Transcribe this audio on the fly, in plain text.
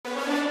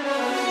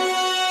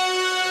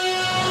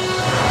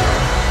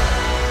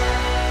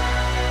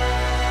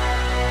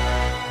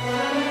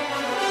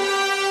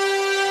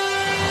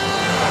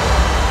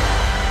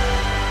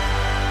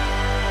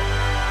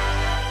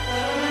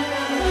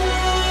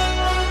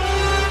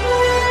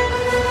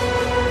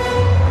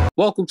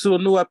Welcome to a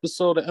new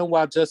episode of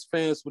NY Jets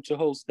Fans with your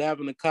hosts,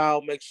 Davin and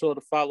Kyle. Make sure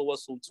to follow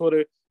us on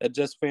Twitter at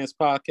Jets Fans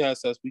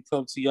Podcast as we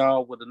come to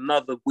y'all with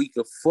another week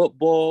of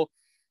football.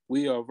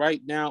 We are right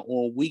now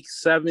on week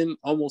 7.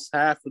 Almost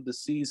half of the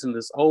season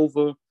is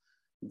over.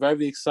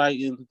 Very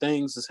exciting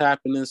things is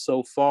happening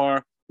so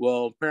far.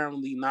 Well,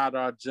 apparently not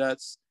our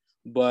Jets.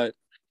 But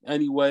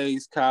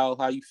anyways, Kyle,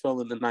 how you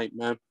feeling tonight,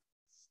 man?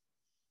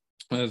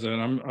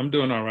 I'm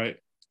doing all right.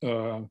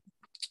 I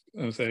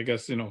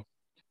guess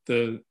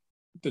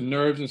the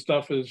nerves and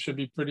stuff should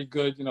be pretty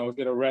good.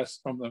 Get a rest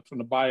from the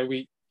bye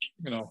week.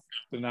 So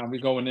now we're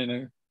going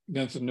in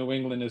against New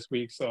England this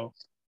week. So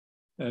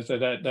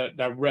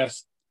that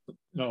rest,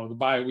 the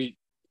bye week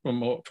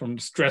from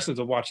stresses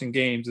of watching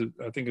games,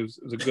 I think it was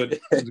a good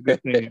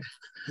thing.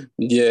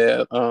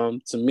 Yeah. To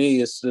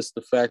me, it's just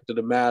the fact of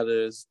the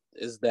matter is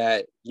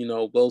that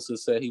Wilson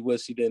said he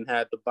wished he didn't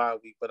have the bye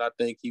week, but I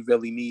think he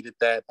really needed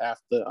that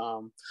after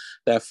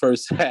that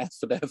first half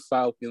of that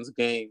Falcons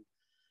game.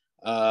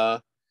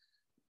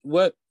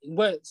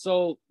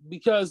 So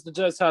because the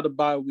Jets had a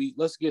bye week,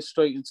 let's get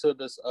straight into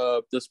this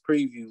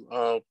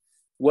preview.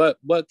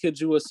 What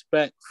could you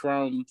expect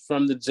from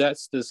the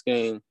Jets this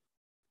game?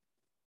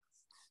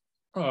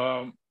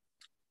 I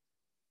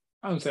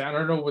would say I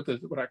don't know what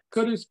I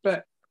could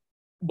expect,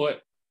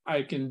 but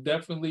I can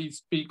definitely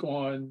speak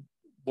on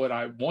what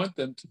I want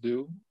them to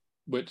do,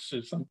 which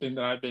is something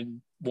that I've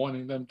been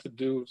wanting them to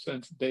do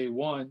since day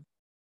one,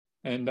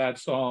 and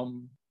that's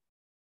go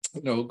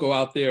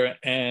out there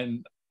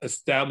and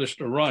establish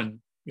the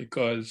run,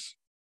 because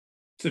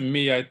to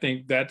me, I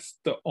think that's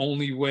the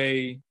only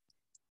way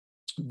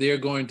they're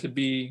going to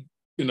be,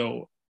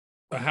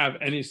 have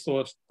any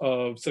sort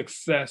of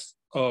success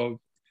of,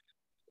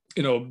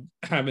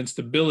 having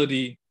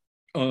stability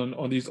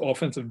on these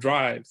offensive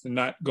drives and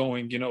not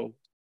going,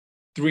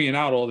 3 and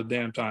out all the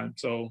damn time.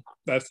 So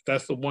that's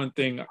the one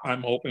thing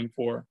I'm hoping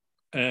for.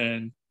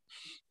 And,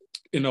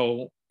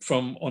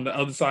 from on the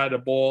other side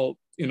of the ball,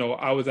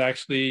 I was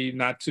actually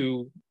not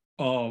too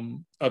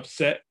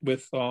upset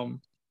with the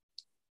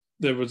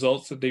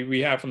results that we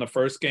had from the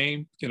first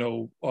game.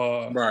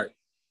 Right.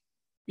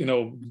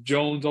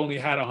 Jones only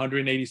had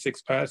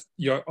 186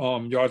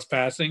 yards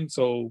passing,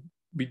 so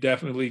we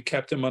definitely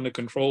kept him under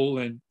control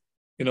and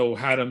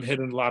had him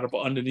hitting a lot of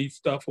underneath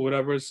stuff or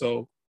whatever.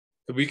 So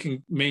if we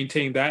can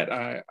maintain that,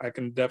 I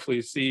can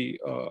definitely see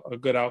a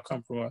good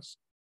outcome from us.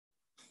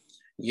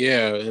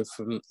 Yeah, if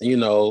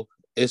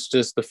it's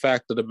just the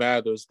fact of the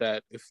matter is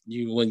that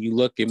when you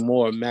look at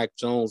more Mac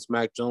Jones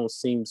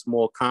seems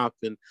more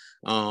confident,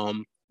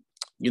 confident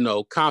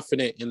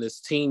in his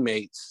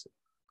teammates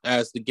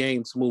as the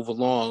games move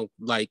along.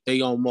 Like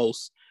they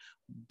almost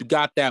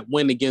got that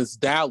win against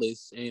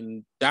Dallas,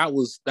 and that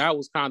was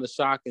kind of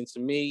shocking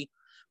to me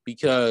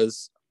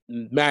because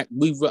I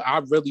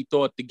really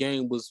thought the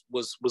game was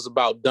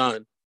about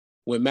done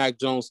when Mac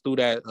Jones threw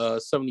that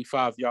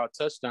 75-yard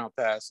touchdown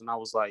pass, and I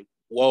was like,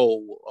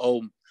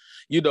 whoa,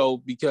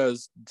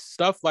 because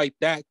stuff like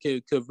that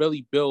could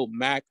really build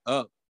Mac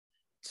up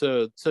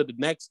to the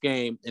next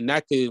game, and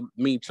that could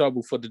mean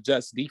trouble for the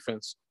Jets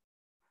defense.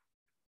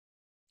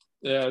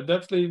 Yeah,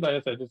 definitely. Like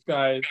I said, this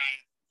guy,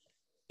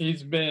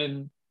 he's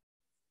been,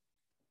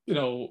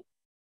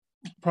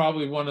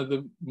 probably one of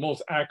the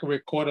most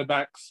accurate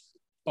quarterbacks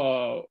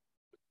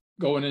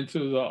going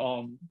into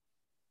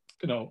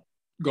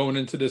going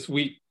into this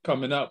week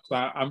coming up. So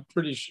I'm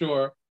pretty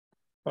sure,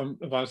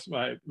 if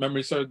my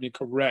memory serves me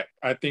correct,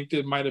 I think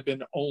there might have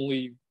been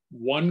only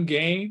one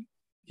game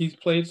he's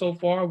played so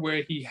far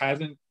where he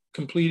hasn't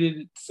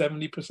completed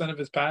 70% of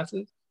his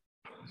passes.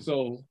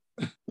 So,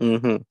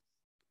 mm-hmm.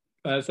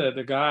 As I said,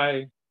 the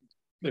guy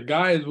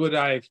is what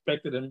I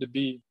expected him to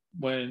be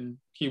when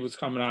he was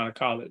coming out of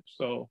college.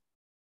 So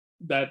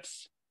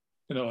that's,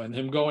 and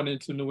him going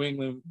into New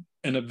England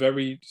in a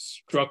very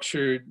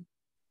structured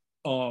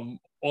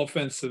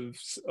offensive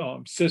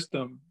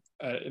system,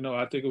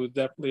 I think it was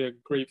definitely a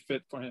great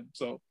fit for him.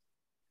 So,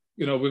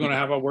 we're going to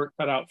have our work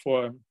cut out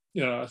for him,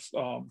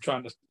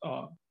 trying to,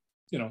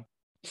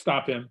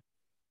 stop him.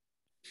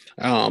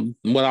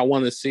 What I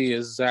want to see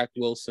is Zach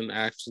Wilson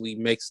actually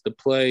makes the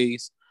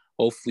plays.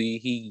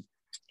 Hopefully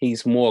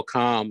he's more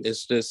calm.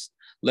 It's just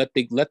let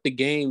the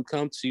game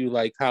come to you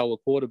like how a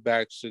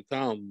quarterback should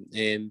come.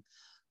 And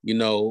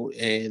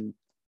and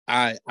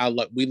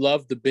we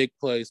love the big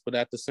plays, but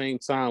at the same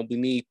time we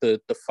need the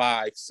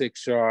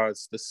 5-6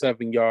 yards, the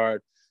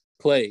 7-yard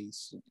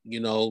plays.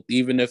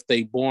 Even if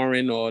they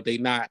boring or they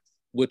not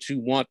what you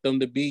want them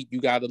to be, you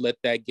got to let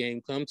that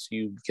game come to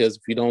you, because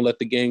if you don't let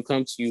the game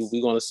come to you,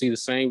 we're going to see the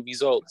same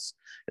results.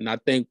 And I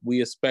think we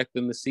expect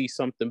them to see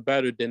something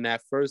better than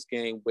that first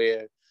game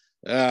where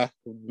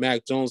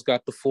Mac Jones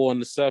got the 4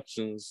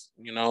 interceptions,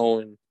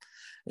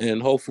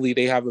 and hopefully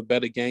they have a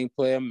better game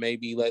plan.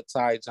 Maybe let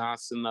Ty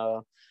Johnson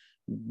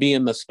be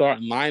in the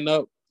starting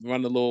lineup,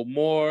 run a little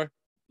more,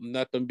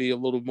 let them be a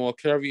little more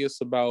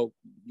curious about,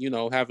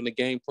 having a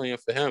game plan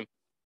for him.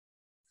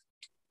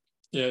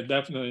 Yeah,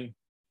 definitely.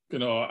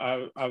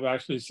 I've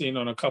actually seen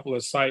on a couple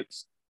of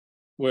sites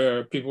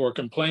where people were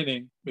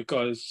complaining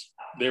because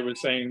they were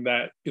saying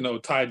that,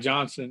 Ty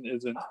Johnson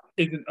isn't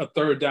a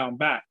third down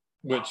back,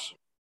 which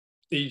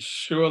he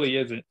surely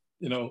isn't.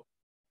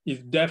 He's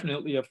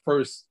definitely a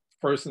first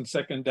and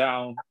second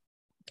down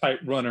type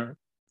runner.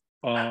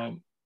 Like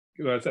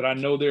I said, I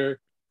know they're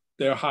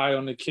high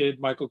on the kid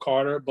Michael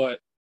Carter, but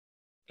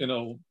you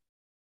know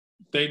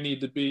they need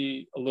to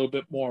be a little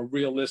bit more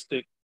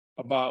realistic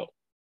about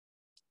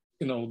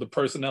the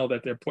personnel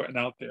that they're putting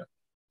out there.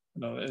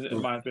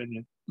 In my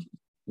opinion.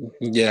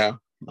 Yeah.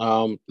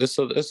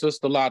 It's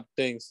just a lot of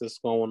things that's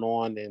going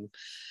on,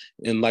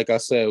 and like I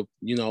said,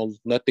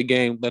 let the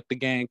game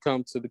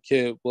come to the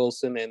kid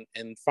Wilson,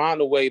 and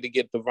find a way to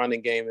get the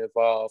running game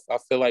involved. I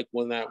feel like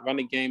when that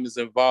running game is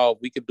involved,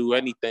 we could do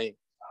anything.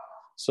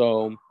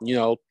 So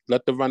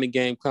let the running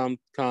game come,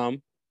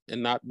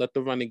 and not let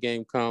the running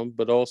game come,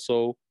 but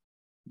also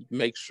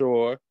make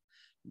sure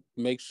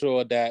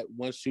that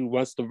once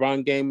the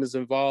run game is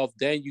involved,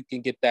 then you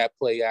can get that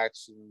play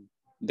action.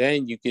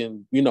 Then you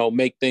can,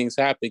 make things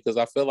happen. Because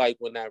I feel like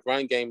when that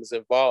run game is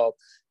involved,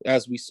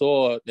 as we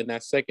saw in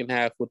that second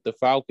half with the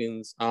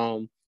Falcons,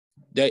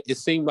 that it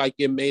seemed like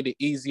it made it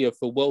easier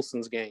for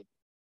Wilson's game.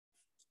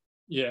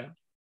 Yeah.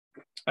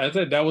 I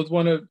said that was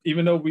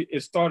even though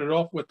it started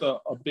off with a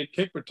big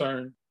kick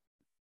return,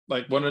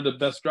 like one of the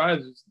best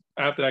drives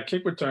after that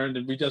kick return,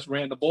 and we just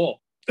ran the ball.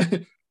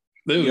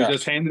 Literally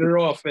just handed it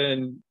off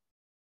and,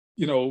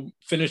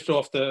 finished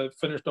off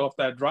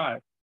that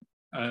drive.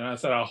 And I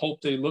said, I hope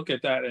they look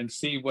at that and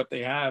see what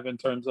they have in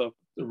terms of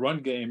the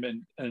run game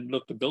and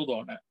look to build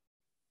on that.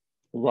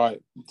 Right.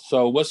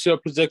 So what's your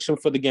prediction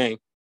for the game?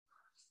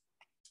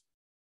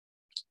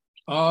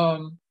 Yeah,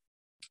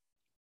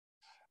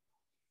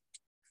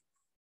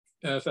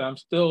 so I'm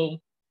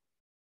still,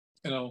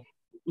 a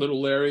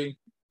little leery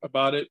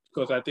about it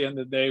because at the end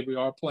of the day, we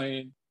are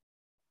playing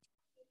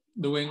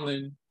New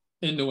England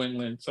in New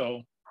England.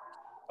 So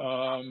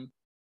I'm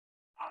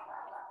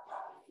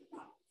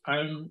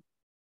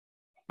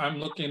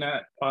looking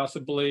at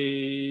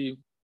possibly,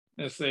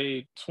 let's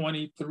say,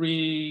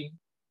 23-17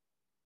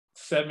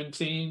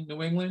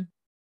 New England.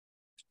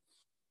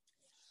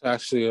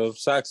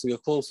 It's actually a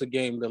closer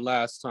game than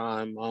last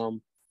time.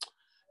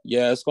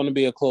 Yeah, it's going to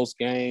be a close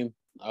game.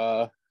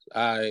 I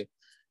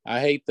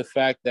hate the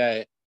fact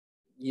that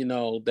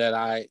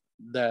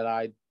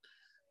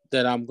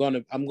that I'm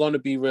gonna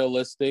be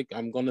realistic.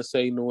 I'm gonna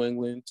say New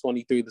England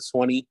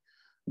 23-20,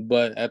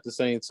 but at the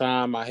same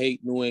time, I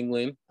hate New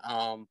England.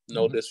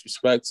 No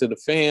disrespect to the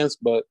fans,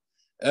 but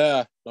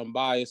I'm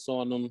biased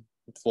on them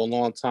for a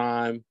long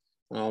time.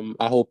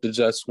 I hope the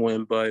Jets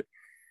win, but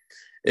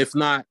if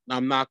not,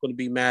 I'm not going to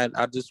be mad.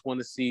 I just want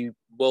to see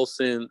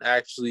Wilson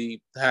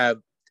actually have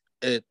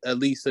at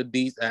least an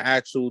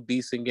actual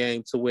decent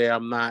game to where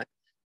I'm not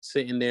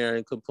sitting there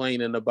and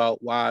complaining about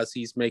why is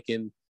he's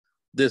making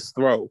this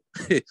throw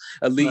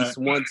at least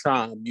one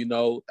time.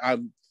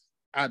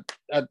 I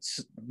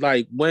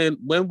like when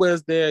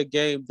was there a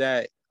game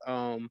that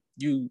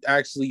you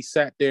actually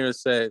sat there and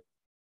said,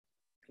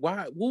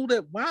 why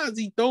is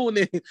he throwing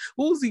it?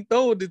 Who's he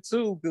throwing it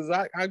to? Because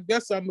I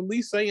guess I'm at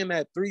least saying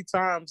that 3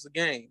 times a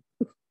game.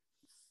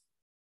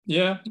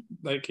 Yeah,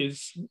 like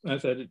his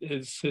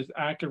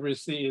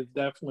accuracy has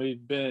definitely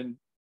been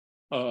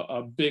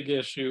a big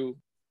issue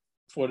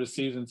for the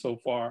season so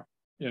far.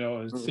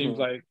 It seems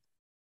like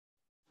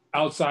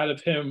outside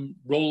of him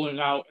rolling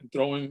out and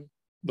throwing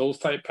those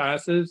type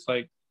passes,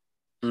 like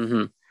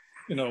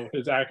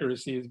his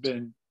accuracy has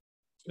been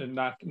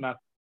not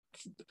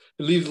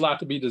it leaves a lot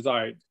to be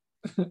desired.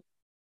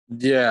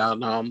 Yeah,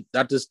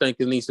 I just think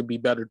it needs to be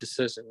better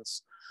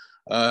decisions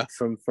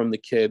from the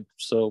kid.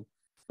 So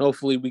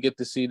hopefully we get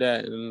to see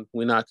that and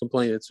we're not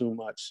complaining too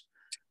much.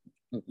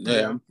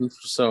 Yeah.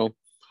 So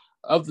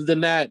other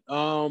than that,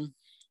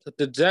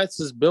 the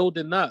Jets is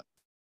building up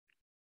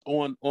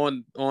on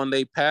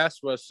their pass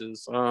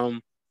rushes.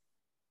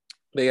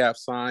 They have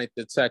signed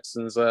the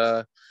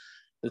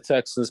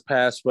Texans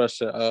pass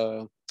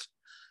rusher.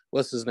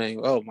 What's his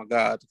name? Oh my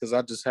God, because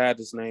I just had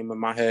his name in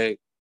my head.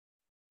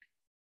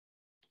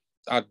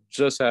 I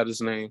just had his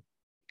name.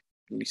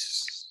 Let me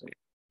see.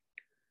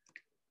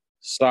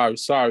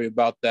 Sorry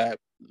about that,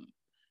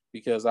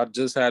 because I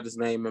just had his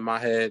name in my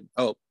head.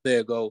 Oh, there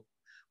you go.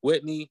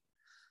 Whitney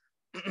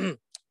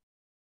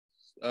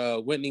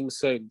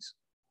Mercedes.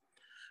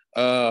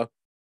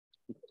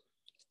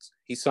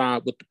 He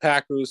signed with the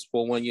Packers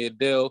for a 1-year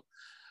deal.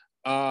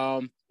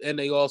 And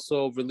they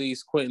also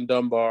released Quentin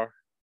Dunbar.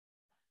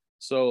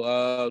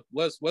 So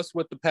what's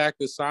with the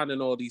Packers signing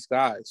all these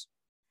guys?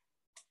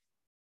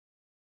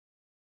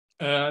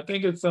 I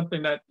think it's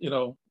something that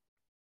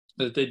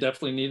that they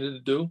definitely needed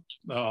to do.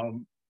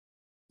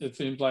 It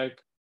seems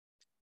like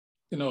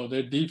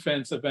their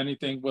defense, if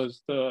anything,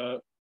 was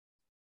the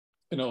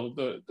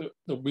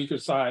weaker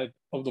side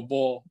of the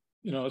ball.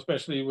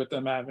 Especially with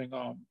them having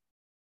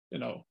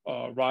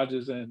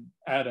Rodgers and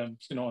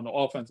Adams. On the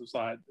offensive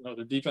side,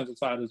 the defensive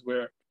side is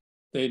where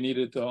they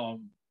needed to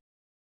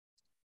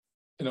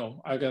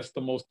I guess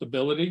the most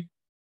stability.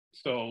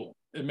 So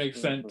it makes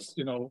sense,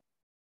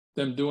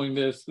 them doing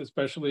this,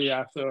 especially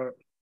after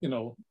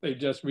they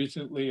just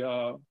recently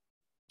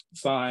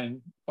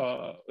signed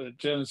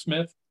Jalen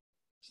Smith.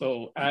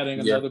 So adding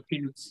Yeah. another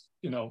piece,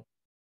 it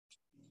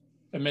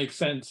makes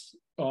sense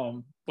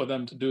for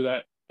them to do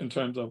that in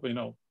terms of,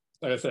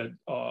 like I said,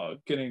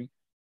 getting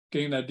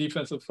that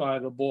defensive side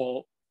of the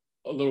ball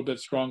a little bit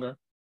stronger.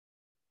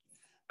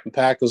 The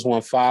Packers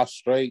won 5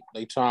 straight.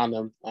 They trying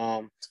to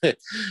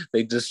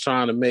they just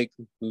trying to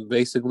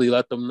basically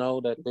let them know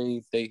that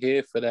they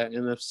here for that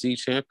NFC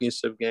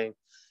championship game.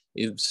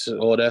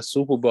 Or that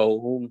Super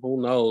Bowl.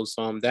 Who knows?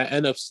 That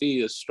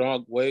NFC is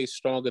strong, way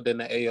stronger than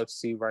the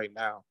AFC right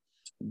now.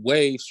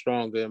 Way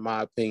stronger in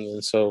my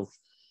opinion. So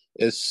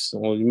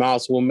you might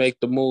as well make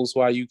the moves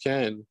while you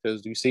can,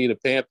 because you see the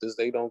Panthers,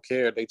 they don't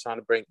care. They trying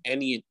to bring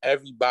any and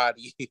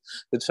everybody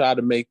to try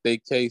to make their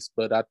case.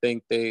 But I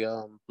think they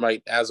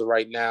as of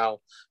right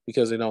now,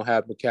 because they don't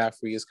have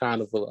McCaffrey, it's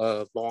kind of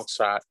a long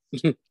shot.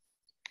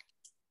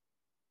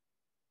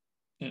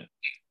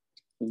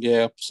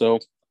 Yeah. So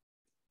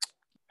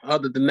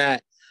other than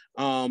that,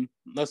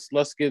 let's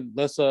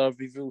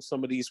review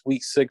some of these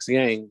week 6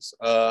 games.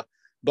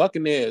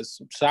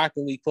 Buccaneers,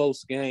 shockingly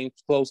close game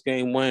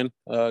win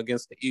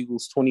against the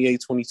Eagles,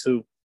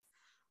 28-22.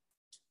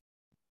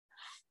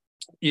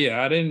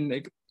 Yeah, I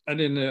didn't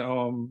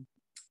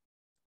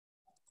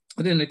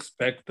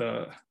expect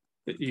the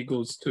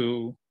Eagles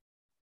to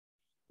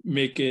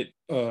make it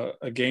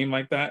a game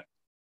like that,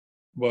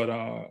 but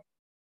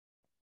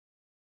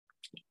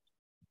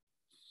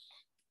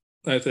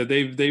like I said,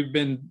 they've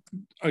been,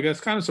 I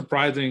guess, kind of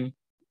surprising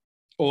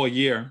all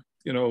year.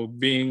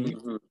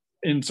 Being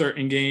in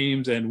certain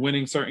games and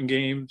winning certain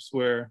games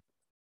where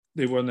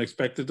they weren't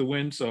expected to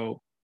win.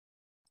 So,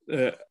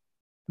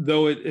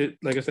 though it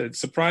like I said, it's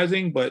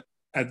surprising, but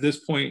at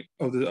this point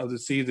of the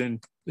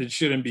season, it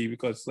shouldn't be,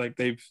 because like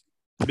they've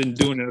been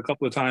doing it a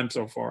couple of times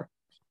so far.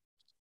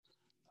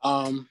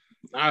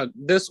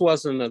 This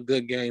wasn't a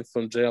good game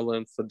for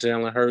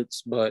Jalen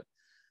Hurts, but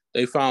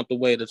they found the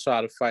way to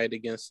try to fight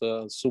against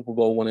a Super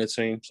Bowl winning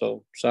team.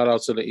 So shout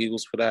out to the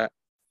Eagles for that.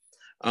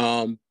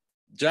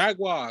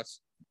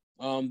 Jaguars.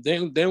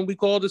 Then we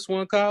call this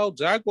one, Kyle.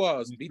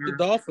 Jaguars beat the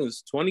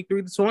Dolphins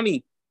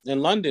 23-20 in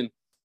London.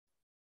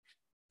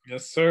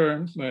 Yes,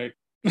 sir. Like,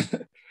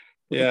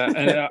 yeah,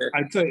 and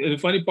I tell you, the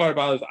funny part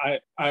about it is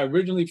I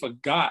originally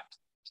forgot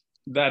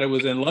that it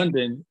was in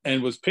London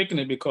and was picking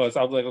it because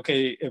I was like,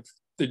 okay, if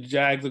the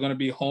Jags are going to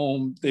be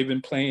home, they've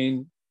been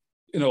playing,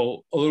 a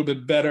little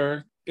bit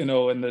better,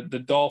 and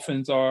the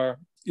Dolphins are,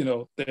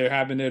 they're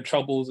having their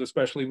troubles,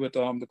 especially with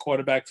the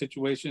quarterback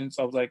situation.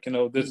 So I was like,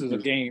 this is a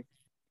game.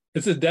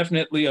 This is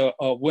definitely a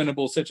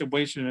winnable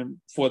situation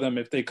for them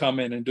if they come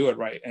in and do it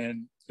right.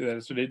 And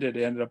that's what they did.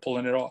 They ended up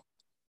pulling it off.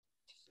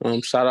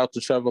 Shout out to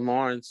Trevor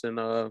Lawrence and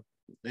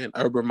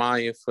Urban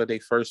Meyer for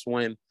their first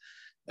win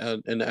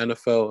in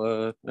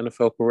the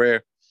NFL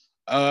career.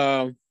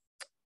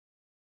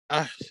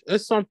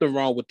 There's something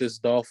wrong with this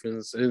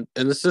Dolphins, and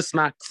it's just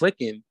not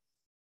clicking,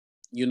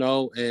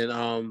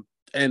 and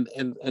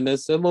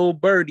it's a little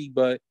birdie,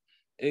 but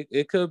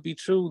it could be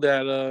true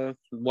that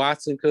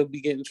Watson could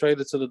be getting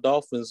traded to the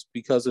Dolphins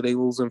because of they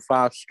losing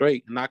 5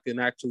 straight, and I can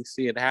actually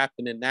see it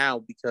happening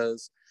now,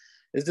 because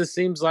it just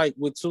seems like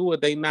with Tua,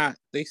 they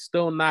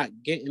still not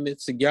getting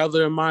it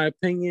together, in my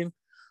opinion.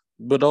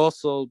 But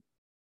also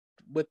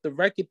with the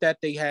record that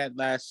they had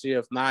last year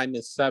of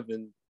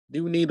 9-7,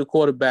 you need a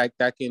quarterback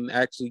that can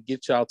actually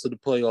get y'all to the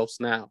playoffs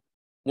now.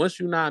 Once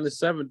you're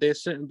 9-7, there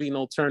shouldn't be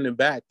no turning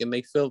back, and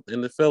it feels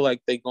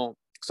like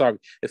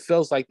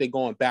they're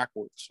going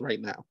backwards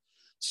right now.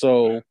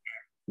 So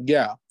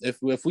yeah, if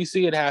we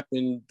see it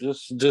happen,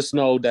 just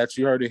know that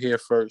you heard it here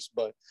first.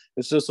 But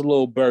it's just a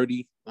little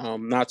birdie,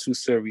 not too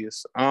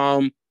serious.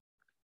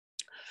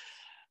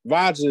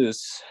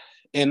 Rodgers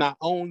and I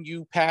own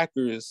you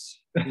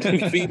Packers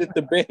defeated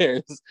the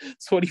Bears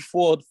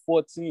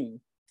 24-14.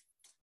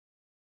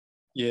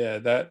 Yeah,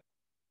 that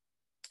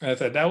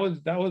was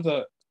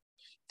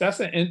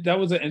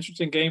an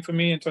interesting game for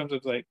me in terms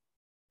of like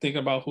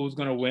thinking about who's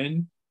going to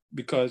win,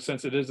 because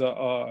since it is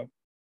a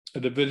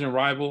division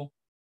rival,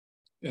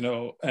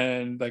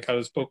 and like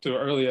I spoke to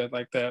earlier,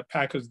 like the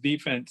Packers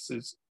defense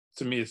is,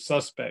 to me, is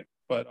suspect,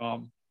 but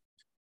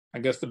I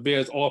guess the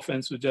Bears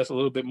offense was just a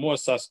little bit more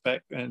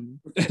suspect, and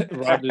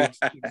Rodgers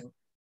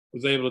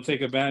was able to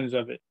take advantage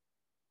of it.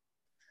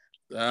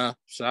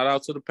 Shout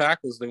out to the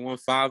Packers. They won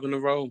 5 in a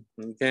row.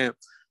 You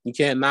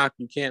can't knock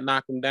them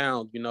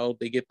down.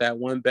 They get that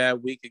one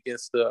bad week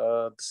against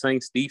the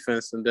Saints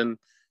defense, and then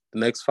the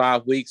next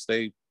 5 weeks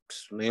they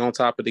on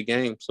top of the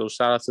game. So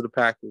shout out to the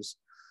Packers.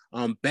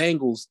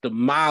 Bengals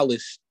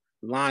demolished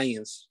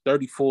Lions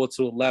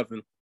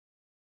 34-11.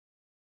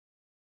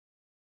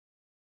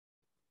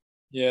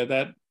 Yeah,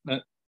 that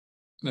to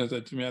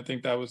me, I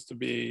think that was to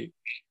be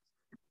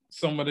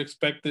somewhat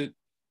expected.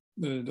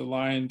 The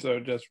Lions are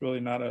just really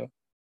not a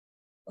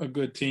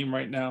good team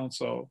right now.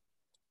 So,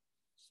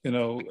 I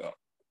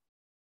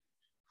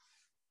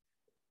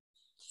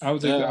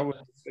was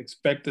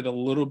expected a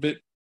little bit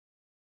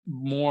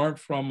more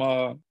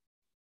from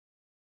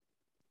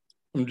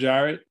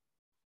Jarrett.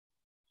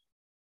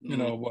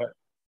 But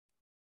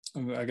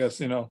I guess,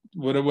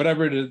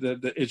 whatever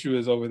the issue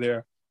is over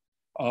there,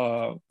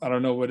 I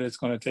don't know what it's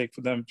going to take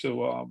for them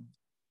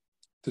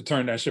to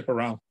turn that ship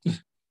around.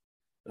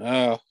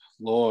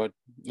 Lord,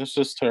 it's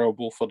just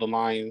terrible for the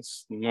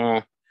Lions.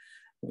 Nah,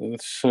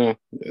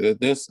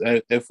 this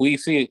if we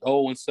see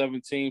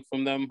 0-17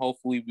 from them,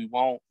 hopefully we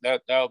won't.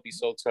 That would be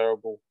so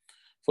terrible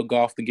for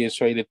Goff to get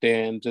traded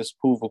there and just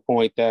prove a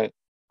point that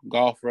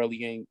Goff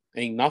really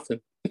ain't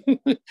nothing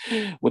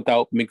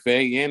without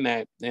McVay and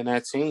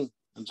that team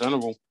in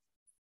general.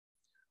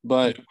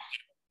 But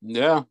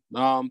yeah,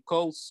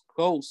 Colts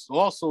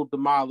also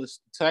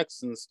demolished the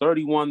Texans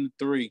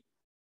 31-3.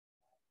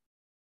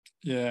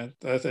 Yeah,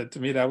 that's it. To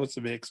me, that was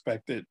to be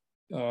expected.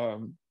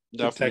 The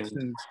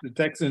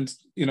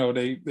Texans,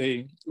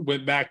 they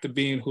went back to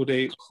being who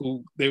they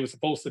were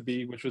supposed to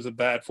be, which was a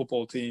bad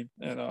football team,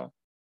 and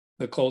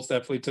the Colts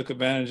definitely took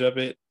advantage of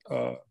it.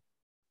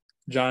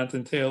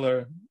 Jonathan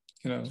Taylor,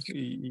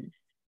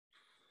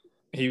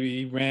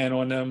 he ran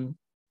on them,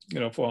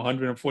 for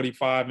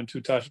 145 and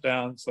 2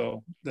 touchdowns.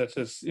 So that's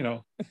just,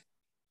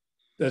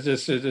 that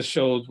just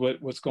shows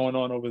what's going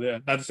on over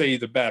there. Not to say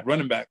he's a bad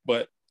running back,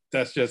 but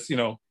that's just,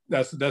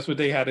 that's what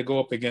they had to go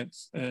up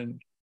against,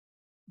 and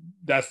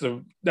that's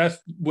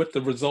what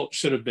the result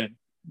should have been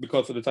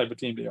because of the type of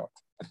team they are.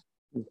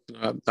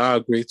 I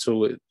agree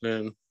to it,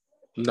 and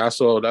that's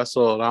all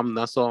I'm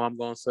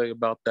gonna say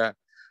about that.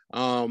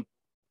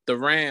 The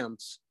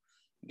Rams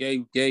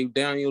gave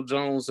Daniel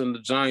Jones and the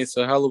Giants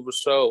a hell of a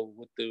show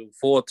with the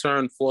four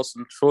turnovers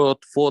from for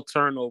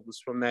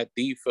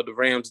the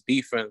Rams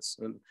defense,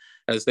 and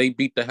as they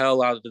beat the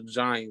hell out of the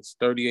Giants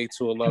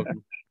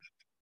 38-11.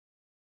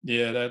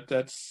 Yeah,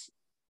 that's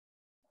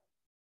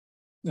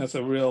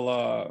a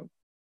real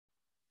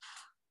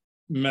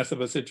mess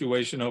of a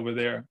situation over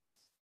there.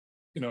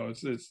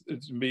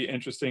 It's be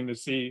interesting to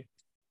see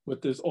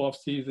what this off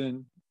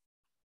season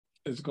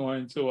is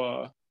going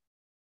to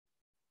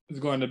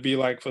be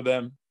like for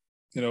them.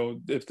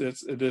 If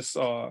this is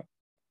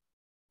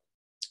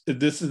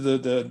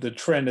the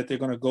trend that they're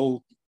going to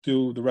go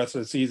through the rest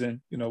of the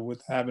season,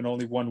 with having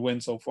only one win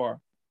so far.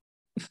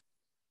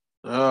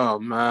 Oh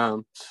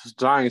man,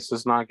 Giants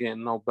is not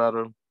getting no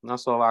better.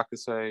 That's all I can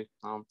say.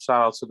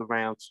 Shout out to the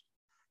Rams.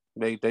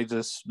 They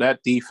just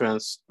that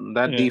defense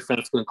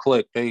can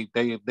click. They're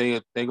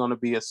going to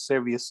be a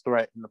serious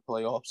threat in the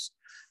playoffs,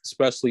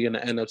 especially in the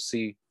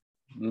NFC.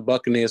 The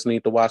Buccaneers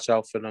need to watch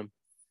out for them.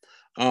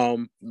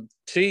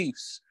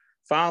 Chiefs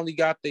finally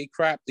got their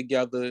crap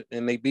together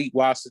and they beat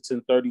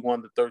Washington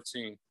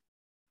 31-13.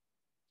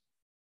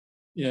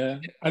 Yeah,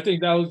 I think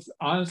that was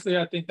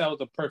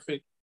a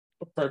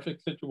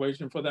perfect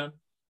situation for them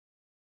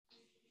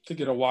to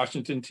get a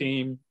Washington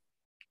team,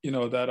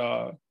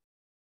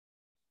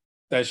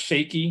 that's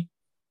shaky,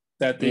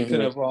 that they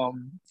could have,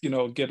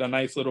 get a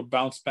nice little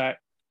bounce back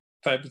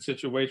type of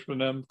situation for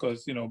them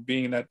because,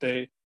 being that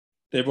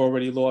they've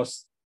already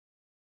lost.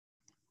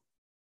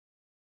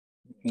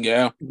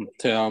 Yeah,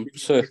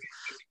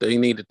 they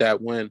needed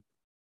that win.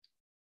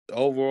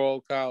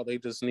 Overall, Kyle, they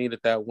just needed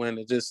that win.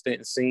 It just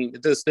didn't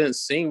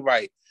seem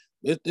right.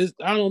 I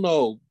don't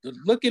know.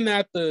 Looking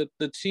at the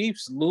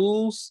Chiefs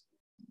lose,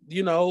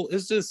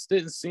 it just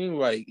didn't seem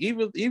right.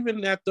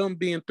 Even at them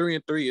being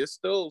 3-3, it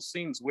still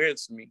seems weird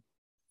to me.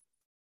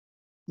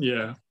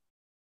 Yeah,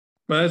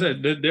 but as I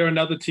said, they're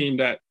another team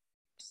that,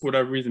 for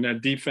whatever reason, their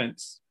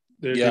defense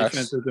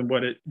isn't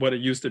what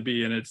it used to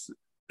be, and it's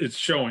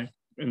showing.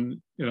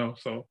 And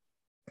so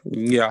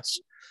yes,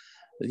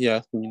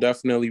 yeah,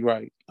 definitely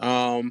right.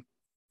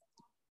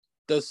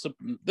 This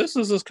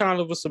is just kind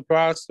of a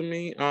surprise to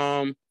me.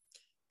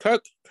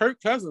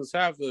 Kirk Cousins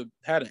had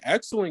an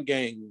excellent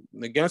game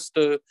against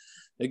the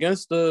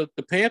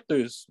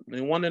Panthers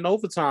and won in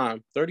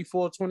overtime,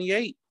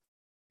 34-28.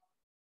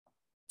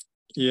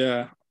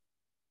 Yeah,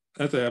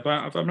 that's it.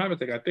 If I'm not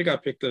mistaken, I think I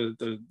picked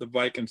the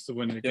Vikings to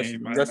win the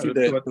game. Yes, you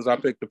did, because I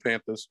picked the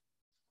Panthers.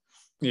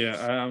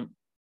 Yeah.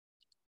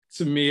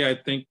 To me, I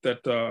think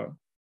that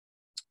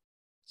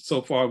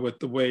so far with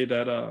the way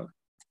that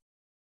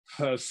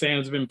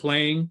Sam's been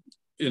playing,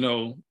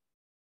 I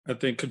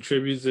think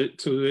contributes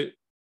to it.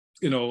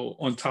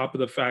 On top of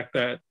the fact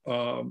that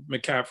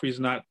McCaffrey's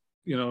not,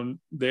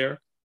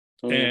 there,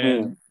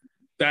 and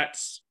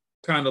that's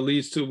kind of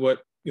leads to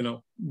what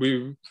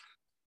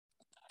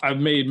I've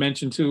made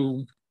mention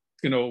to,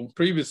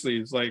 previously.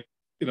 It's like,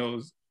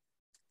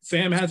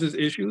 Sam has his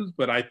issues,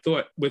 but I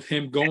thought with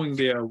him going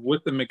there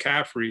with the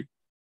McCaffrey,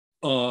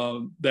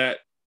 that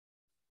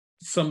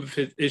some of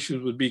his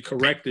issues would be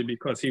corrected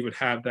because he would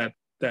have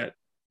that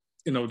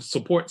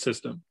support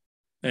system.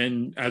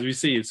 And as we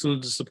see, as soon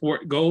as the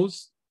support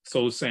goes,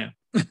 so is Sam.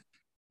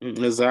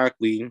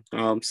 Exactly.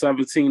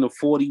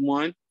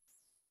 17-41,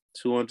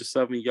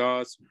 207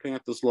 yards.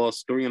 Panthers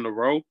lost 3 in a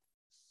row.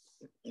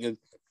 And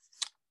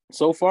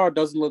so far, it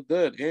doesn't look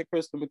good. And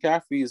Christian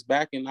McCaffrey is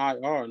back in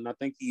IR, and I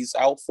think he's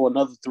out for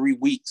another 3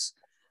 weeks.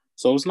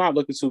 So it's not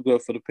looking too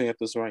good for the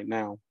Panthers right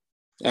now,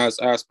 as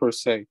per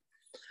se.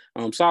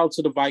 Shout out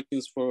to the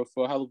Vikings for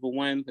a hell of a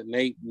win, and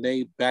they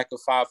back at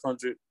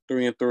 500,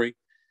 3-3.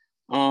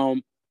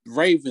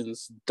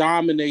 Ravens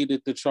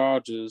dominated the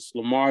Chargers.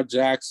 Lamar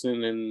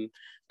Jackson and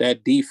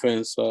that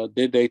defense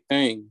did their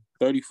thing,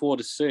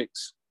 34-6.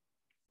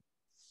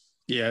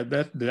 Yeah,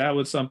 that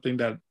was something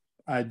that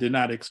I did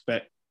not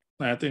expect.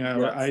 I think I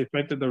Yes.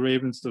 expected the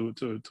Ravens to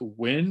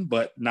win,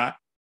 but not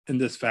in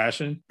this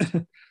fashion.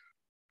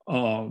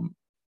 um,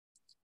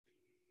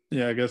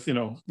 yeah, I guess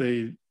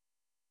they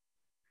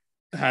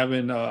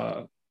having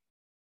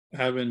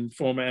having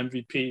former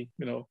MVP,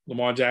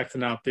 Lamar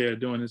Jackson out there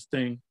doing his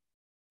thing.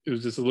 It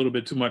was just a little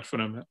bit too much for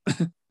them.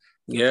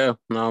 Yeah,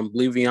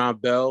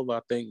 Le'Veon Bell, I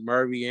think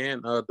Murray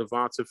and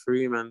Devonta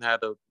Freeman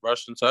had a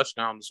rushing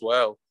touchdown as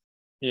well.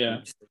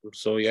 Yeah.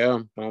 So yeah,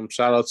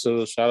 shout out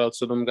to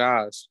them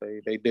guys.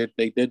 They did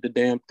the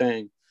damn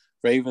thing.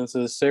 Ravens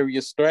are a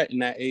serious threat in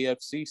that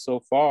AFC so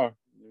far.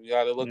 You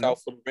got to look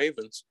out for the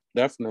Ravens,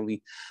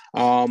 definitely.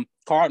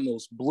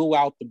 Cardinals blew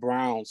out the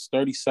Browns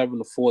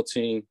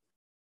 37-14.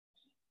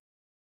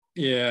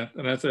 Yeah,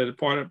 and I said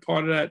part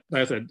of that.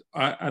 Like I said,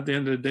 at the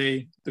end of the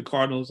day, the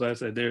Cardinals, like I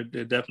said, they're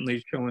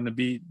definitely showing to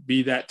be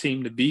that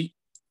team to beat.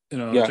 You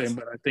know what I'm saying?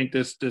 But I think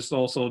this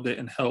also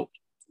didn't help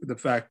the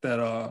fact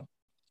that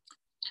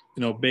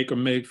Baker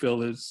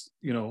Mayfield is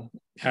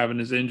having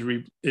his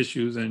injury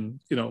issues,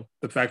 and the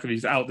fact that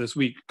he's out this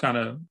week kind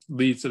of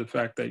leads to the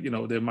fact that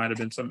there might have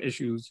been some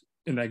issues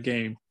in that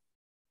game,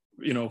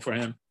 for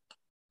him.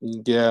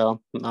 Yeah,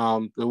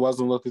 it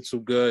wasn't looking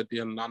too good,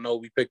 and I know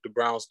we picked the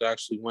Browns to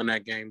actually win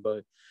that game,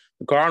 but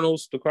the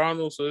Cardinals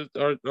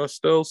are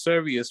still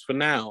serious for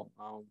now.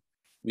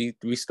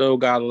 We still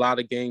got a lot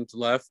of games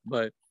left,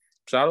 but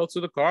shout out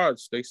to the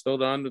Cards. They're still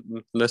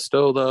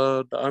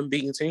the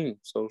unbeaten team.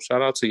 So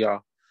shout out to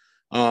y'all.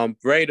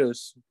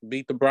 Raiders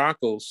beat the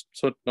Broncos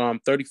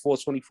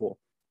 34-24.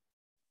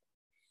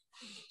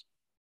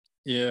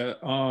 Yeah,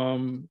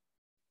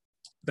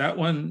 that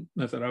one,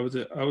 I said I was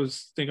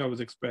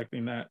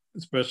expecting that,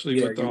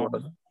 especially with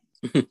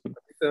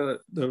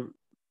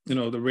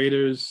the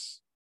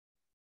Raiders,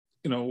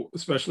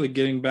 especially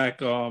getting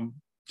back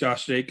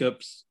Josh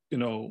Jacobs,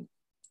 that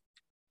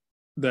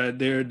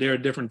they're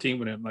a different team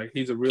with him. Like,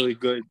 he's a really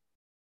good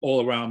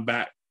all around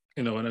back,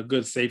 and a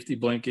good safety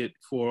blanket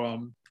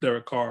for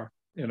Derek Carr,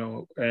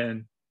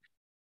 and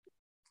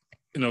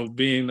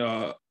being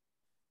at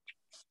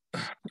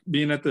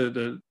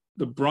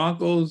the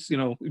Broncos,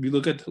 if you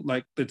look at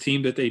like the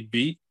team that they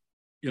beat,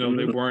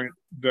 they weren't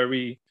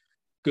very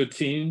good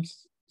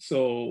teams.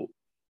 So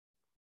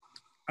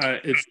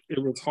it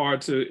was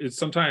hard to.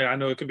 Sometimes I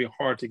know it can be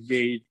hard to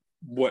gauge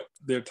what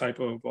their type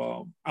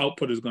of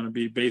output is going to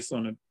be based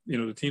on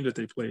the team that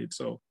they played.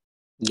 So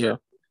yeah,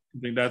 I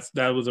think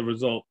that was a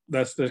result.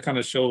 That kind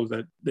of shows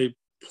that they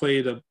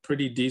played a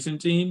pretty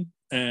decent team,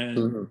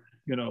 and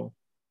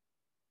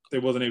they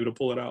wasn't able to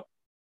pull it out.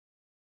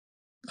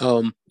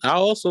 I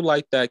also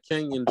like that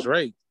Kenyon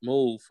Drake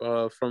move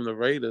from the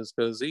Raiders,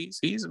 because he's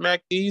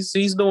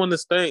doing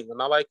this thing,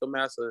 and I like him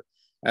as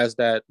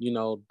that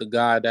the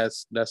guy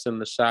that's in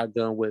the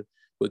shotgun with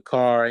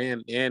Carr,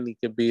 and he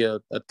could be a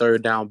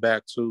third down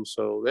back too.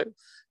 So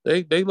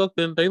they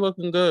looking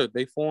good.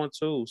 They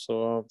 4-2.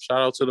 So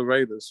shout out to the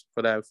Raiders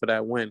for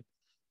that win.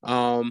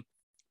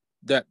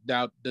 That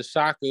the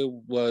shocker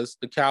was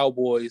the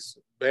Cowboys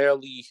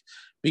barely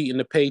beating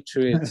the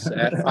Patriots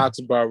at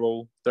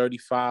Foxborough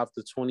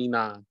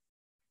 35-29.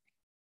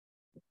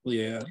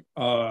 Yeah,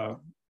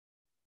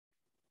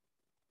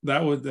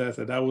 that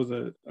was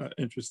an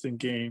interesting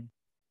game.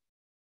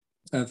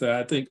 And so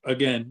I think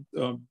again,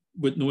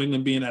 with New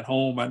England being at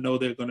home, I know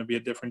they're going to be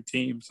a different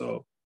team.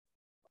 So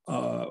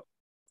I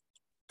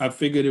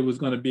figured it was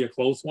going to be a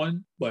close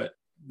one, but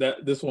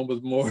this one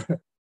was more.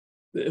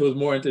 It was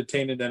more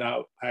entertaining than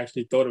I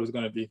actually thought it was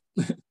going to be.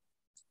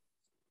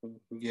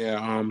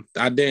 Yeah,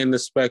 I didn't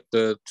expect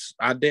the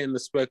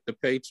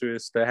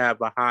Patriots to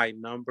have a high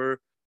number,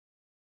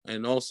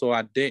 and also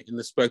I didn't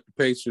expect the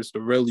Patriots to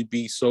really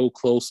be so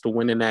close to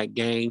winning that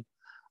game.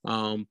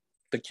 The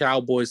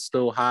Cowboys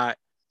still hot.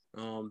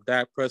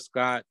 Dak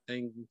Prescott,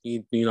 thank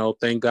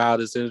God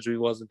his injury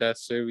wasn't that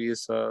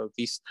serious.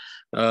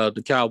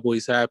 The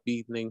Cowboys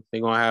happy.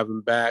 They're gonna have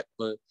him back,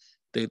 but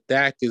the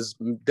Dak is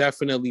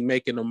definitely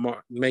making a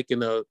mark,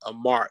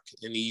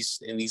 and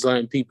he's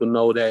letting people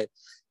know that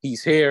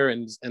he's here,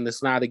 and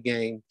it's not a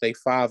game. They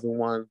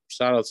 5-1.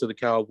 Shout out to the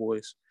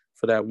Cowboys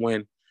for that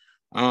win.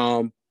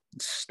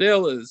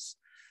 Steelers,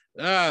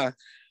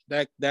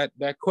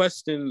 that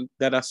question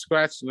that I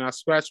scratched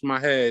my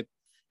head,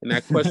 and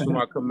that question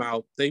mark come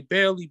out. They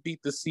barely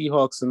beat the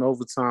Seahawks in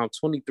overtime,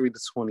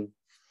 23-20.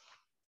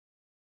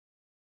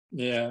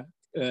 Yeah,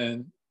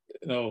 and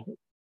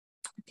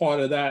part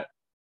of that,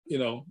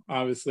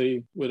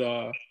 obviously with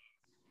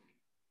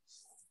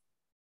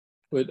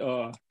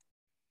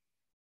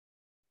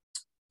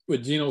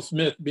Geno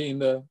Smith being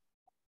the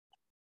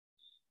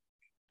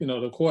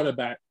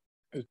quarterback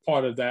is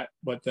part of that.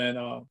 But then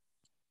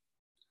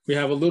we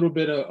have a little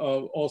bit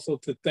of also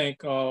to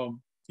thank the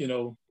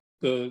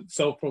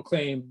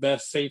self-proclaimed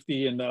best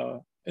safety in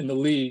the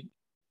league.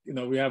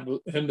 We have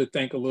him to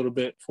thank a little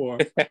bit for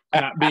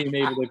not being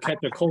able to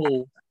catch a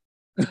cold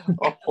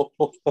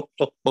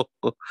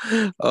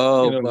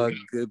Oh You know, my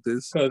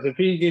goodness. because if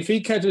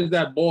he catches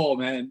that ball,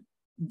 man,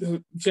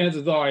 the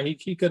chances are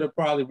he could have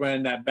probably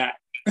ran that back.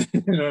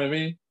 You know what I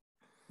mean?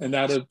 And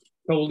that would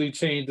totally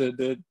change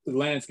the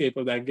landscape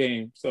of that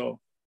game. So,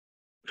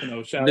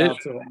 shout This,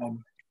 out to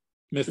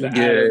Mr.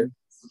 yeah. Adams.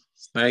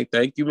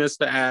 Thank you,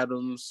 Mr.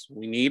 Adams.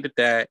 We needed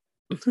that.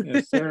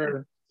 Yes,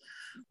 sir.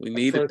 We A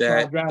needed first that.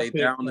 round draft They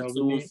pick. down to We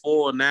two and need.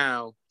 four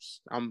now.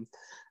 I'm.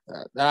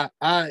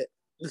 I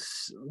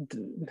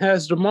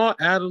has Jamal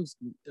Adams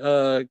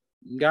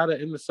got an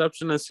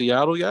interception in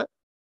Seattle yet?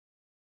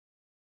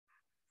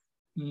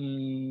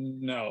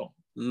 No.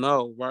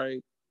 No,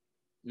 right?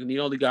 And he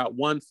only got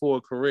one for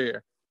a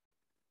career.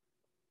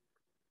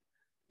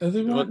 Does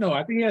he want? No,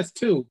 I think he has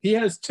two. He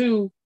has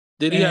two.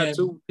 Did he have And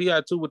two? He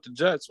had two with the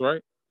Jets,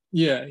 right?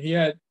 yeah, he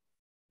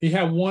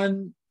had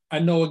one. I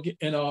know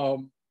in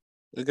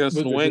Against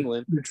was New it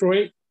England.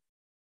 Detroit?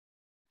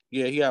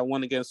 Yeah, he had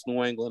one against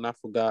New England. I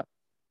forgot.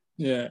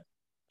 Yeah.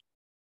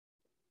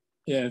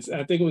 Yes,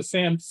 I think it was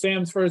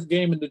Sam's first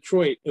game in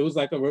Detroit. It was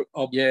like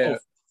Yeah,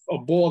 a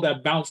ball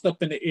that bounced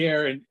up in the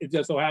air, and it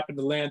just so happened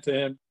to land to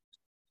him,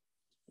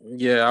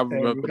 yeah, I and he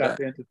remember got that.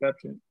 the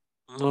interception.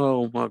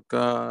 Oh my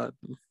God,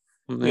 Yeah,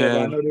 but I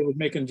man. know they was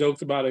making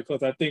jokes about it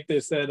because I think they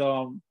said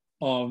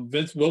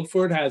Vince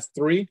Wilfork has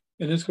three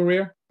in his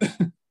career.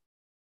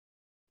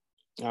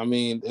 I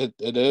mean,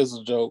 it is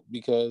a joke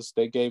because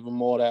they gave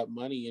him all that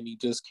money and he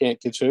just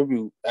can't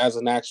contribute as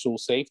an actual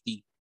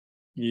safety.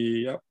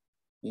 Yep.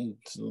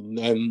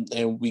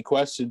 And we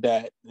questioned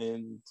that.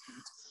 And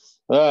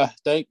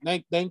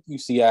thank you,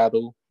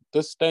 Seattle.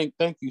 Just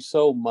thank you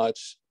so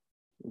much.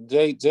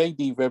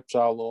 JD ripped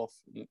y'all off.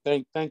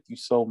 Thank you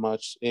so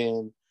much.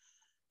 And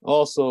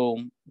also,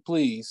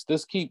 please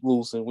just keep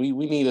losing. We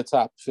need a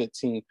top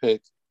 15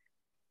 pick.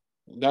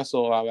 That's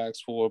all I've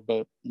asked for.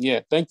 But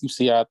yeah, thank you,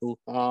 Seattle.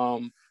 I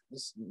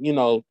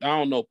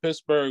don't know.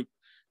 Pittsburgh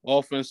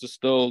offense is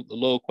still a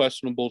little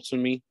questionable to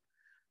me,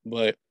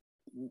 but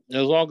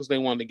as long as they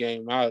won the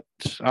game, I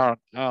don't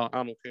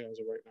care as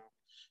of right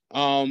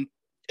now.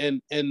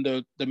 And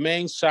the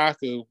main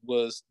shocker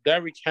was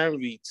Derrick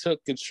Henry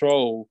took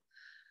control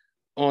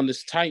on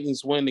this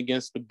Titans win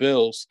against the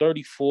Bills,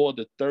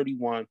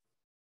 34-31.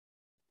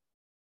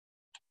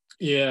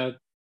 Yeah,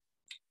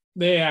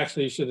 they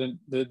actually shouldn't.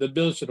 The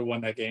Bills should have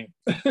won that game.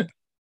 I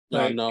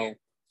Like, know.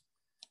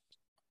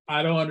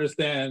 I don't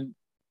understand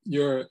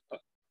the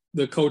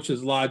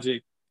coach's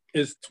logic.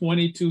 It's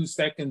 22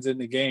 seconds in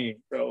the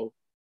game, bro.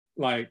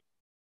 Like,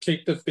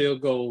 kick the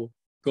field goal,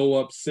 go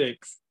up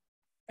 6,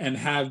 and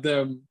have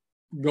them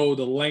go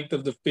the length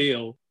of the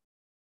field,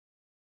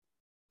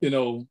 you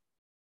know,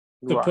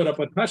 to Right. put up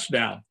a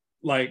touchdown.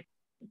 Like,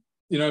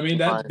 you know what I mean?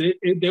 That Right.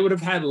 they would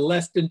have had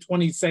less than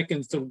 20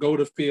 seconds to go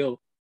the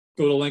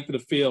length of the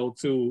field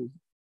to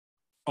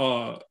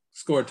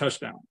score a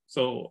touchdown.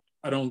 So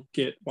I don't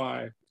get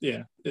why.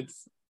 Yeah,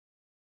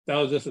 that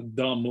was just a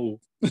dumb move.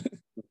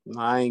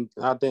 I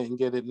didn't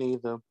get it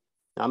neither.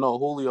 I know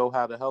Julio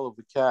had a hell of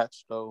a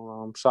catch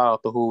though. Shout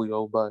out to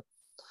Julio, but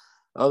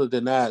other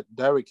than that,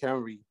 Derrick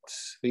Henry,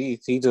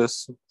 he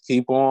just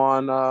keep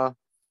on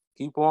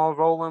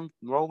rolling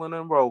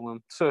and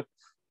rolling. Yeah,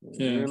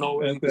 You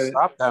know you can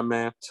stop that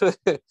man.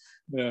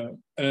 yeah,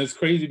 and it's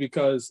crazy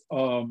because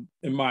in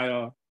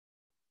my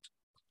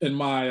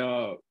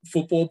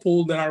football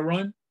pool that I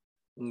run,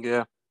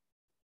 Yeah.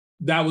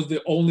 that was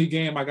the only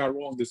game I got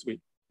wrong this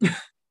week.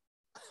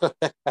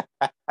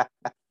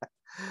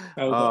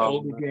 That was the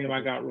only game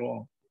I got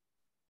wrong.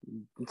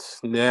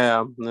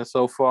 Yeah, and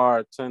so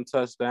far 10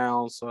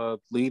 touchdowns,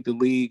 lead the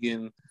league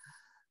in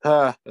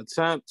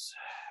attempts,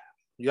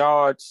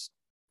 yards,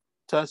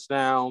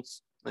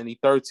 touchdowns, and he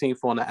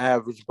 13th on the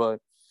average. But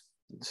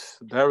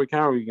Derrick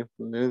Henry,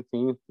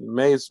 he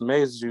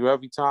amazes you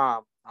every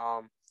time.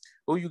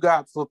 Who you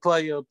got for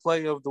player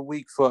of the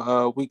week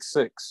for week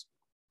 6?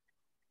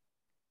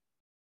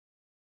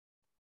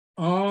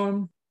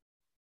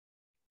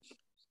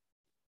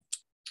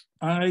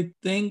 I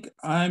think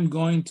I'm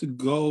going to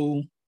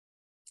go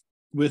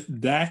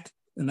with Dak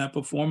and that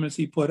performance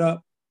he put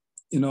up.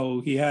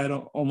 He had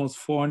almost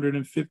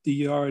 450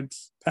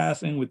 yards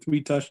passing with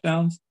 3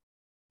 touchdowns,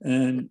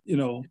 and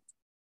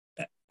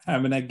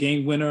having that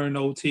game winner in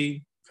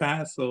OT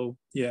pass. So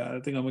yeah, I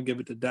think I'm gonna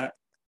give it to Dak.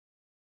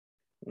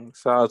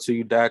 Shout out to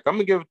you, Dak. I'm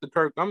gonna give it to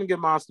Kirk. I'm gonna give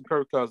mine to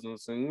Kirk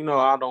Cousins, and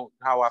I don't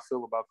how I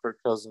feel about Kirk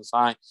Cousins.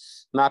 I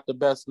not the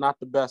best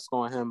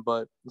on him,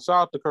 but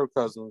shout out to Kirk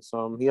Cousins.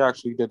 He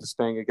actually did this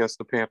thing against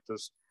the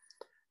Panthers.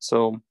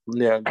 So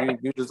yeah,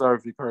 you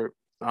deserve it, Kirk.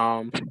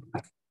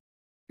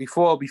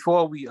 Before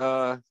we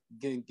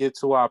get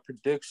to our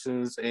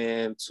predictions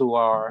and to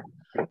our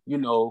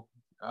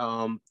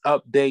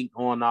update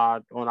on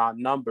our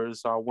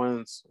numbers, our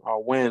wins.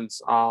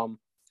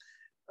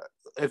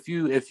 If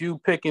you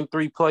picking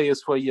 3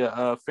 players for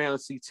your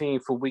fantasy team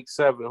for week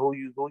 7, who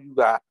you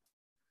got?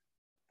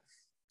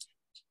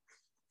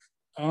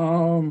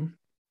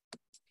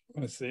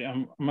 Let's see.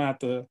 I'm gonna have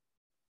to.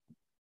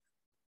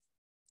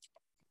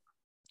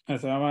 I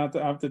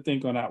have to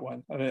think on that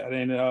one. I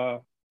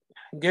didn't.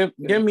 Give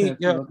me Chance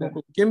to look at.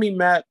 give me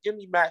Matt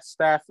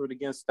Stafford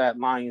against that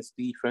Lions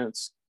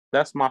defense.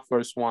 That's my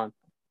first one.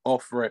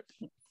 Off rip.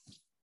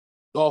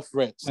 Off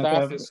rip.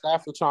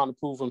 Stafford trying to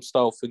prove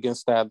himself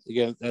against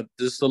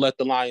just to let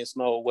the Lions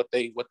know what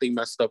they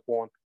messed up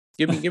on.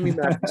 Give me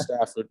Matthew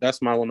Stafford.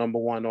 That's my number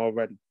one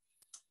already.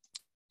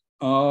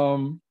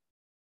 I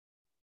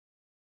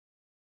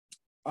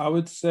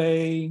would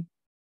say.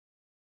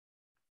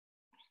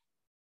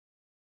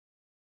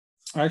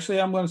 Actually,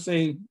 I'm going to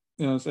say,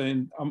 I'm going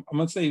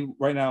to say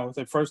right now,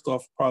 first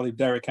off, probably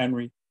Derrick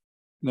Henry,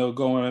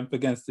 going up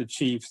against the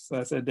Chiefs.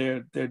 I said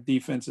their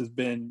defense has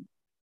been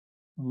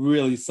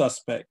really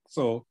suspect.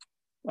 So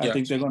I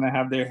think they're going to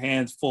have their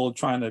hands full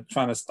trying to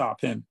stop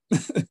him.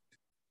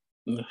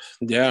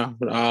 Yeah.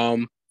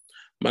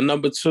 My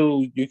number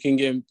two, you can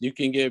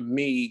give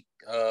me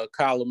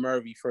Kyler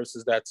Murray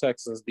versus that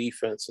Texans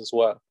defense as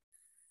well.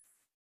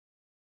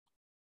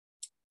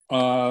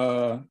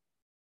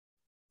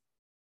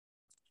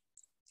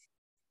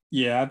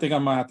 Yeah, I think I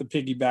might have to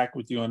piggyback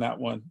with you on that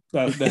one.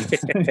 That's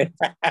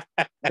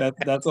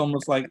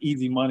almost like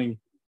easy money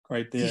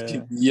right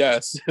there.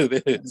 Yes,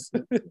 it is.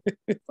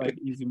 Like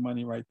easy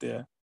money right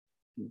there.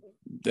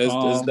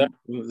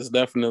 This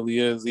definitely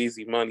is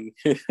easy money.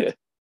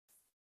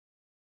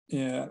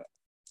 Yeah,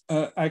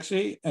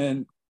 actually,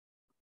 and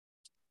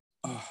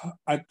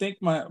I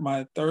think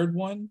my third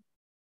one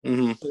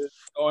is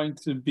going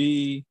to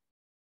be.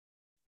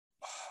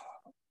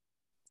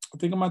 I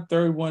think my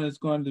third one is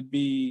going to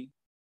be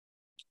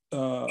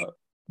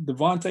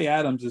Devontae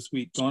Adams this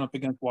week going up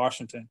against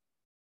Washington.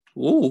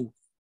 Ooh,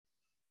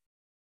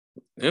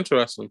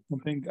 interesting.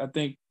 I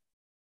think,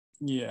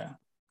 yeah.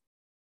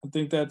 I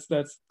think that's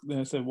I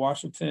said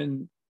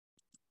Washington.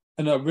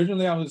 And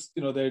originally I was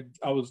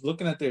I was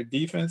looking at their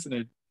defense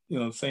and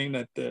they saying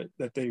that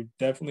they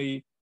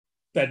definitely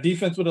that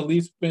defense would at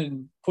least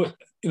been put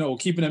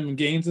keeping them in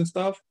games and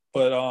stuff.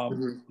 But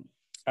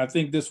I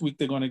think this week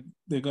they're gonna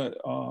get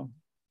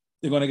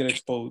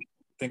exposed. I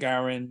think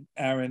Aaron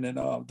and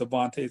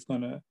Devontae is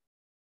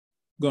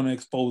gonna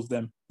expose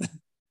them.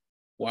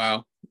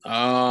 Wow.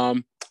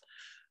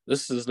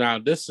 This is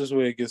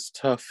where it gets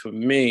tough for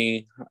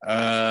me.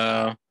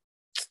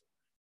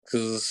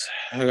 Because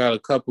I got a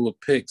couple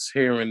of picks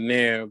here and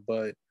there,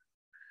 but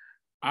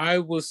I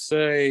would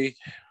say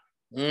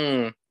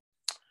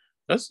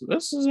this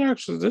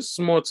is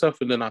more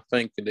tougher than I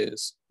think it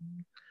is.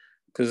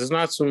 Because there's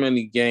not too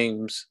many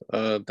games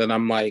that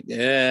I'm like,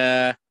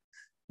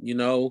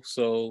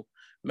 So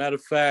matter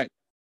of fact,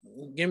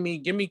 give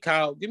me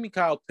Kyle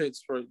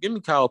Pitts for give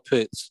me Kyle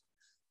Pitts.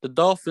 The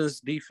Dolphins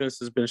defense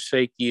has been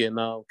shaky, and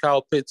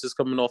Kyle Pitts is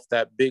coming off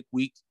that big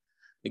week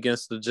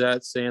against the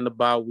Jets and the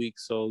bye week.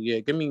 So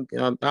yeah, give me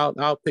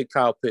I'll pick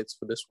Kyle Pitts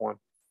for this one.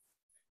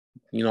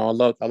 I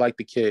like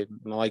the kid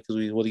and I like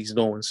what he's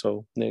doing.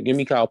 So yeah, give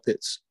me Kyle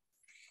Pitts.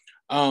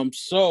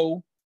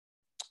 So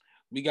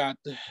we got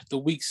the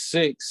week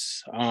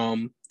 6.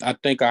 I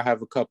think I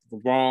have a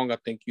couple wrong. I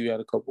think you had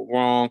a couple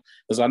wrong.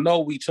 Because I know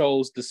we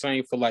chose the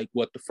same for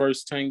the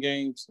first 10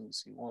 games. Let me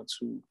see. 1,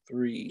 2,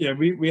 3. Yeah,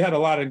 we had a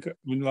lot of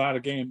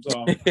games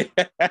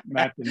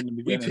matching in the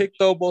beginning. We picked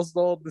almost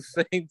all the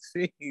same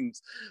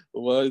teams.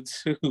 1,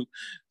 2,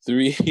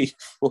 3,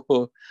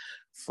 4,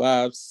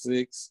 5,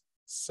 6,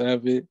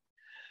 7.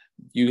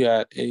 You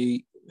had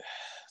 8.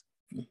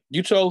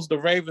 You chose the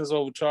Ravens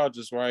over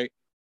Chargers, right?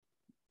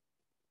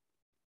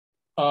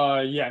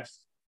 Yes.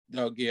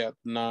 Oh yeah,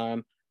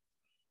 9,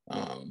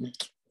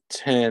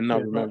 10. I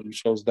remember you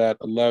chose that.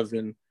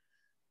 11,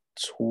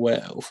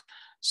 12.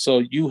 So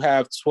you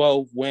have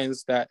 12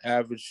 wins. That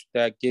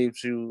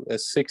gives you a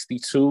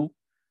 62.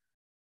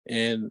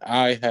 And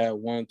I had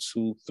 1,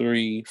 2,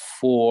 3,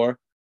 4,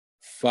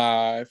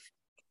 5,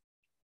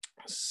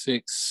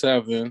 6,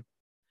 7.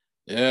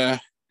 Yeah,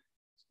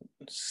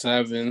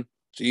 7.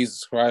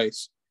 Jesus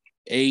Christ.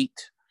 8,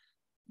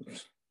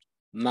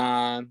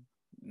 9.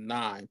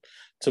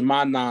 To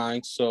my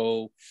 9,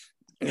 so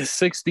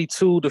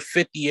 62 to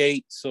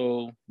 58.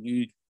 So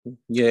the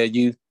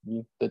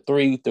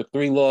three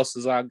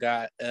losses I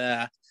got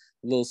a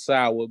little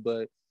sour,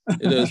 but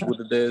it is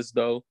what it is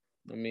though.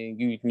 I mean,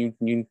 you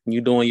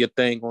doing your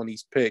thing on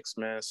these picks,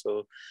 man.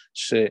 So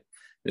shit,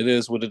 it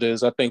is what it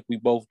is. I think we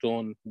both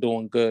doing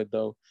good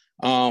though.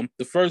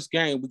 The first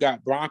game we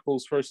got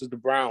Broncos versus the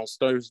Browns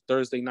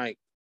Thursday night.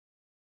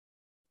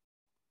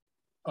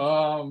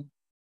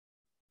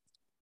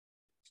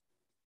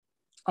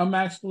 I'm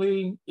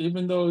actually,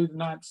 even though he's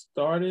not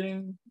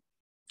starting,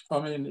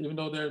 even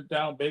though they're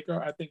down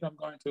Baker, I think I'm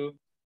going to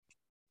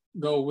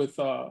go with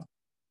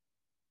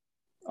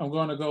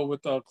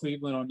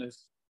Cleveland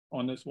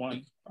on this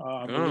one.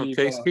 I believe,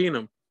 Case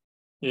Keenum.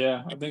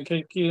 Yeah, I think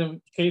Case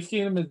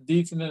Keenum is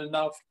decent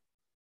enough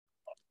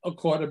a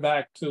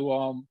quarterback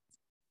to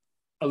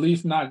at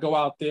least not go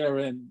out there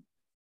and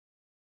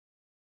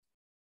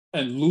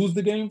lose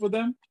the game for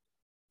them.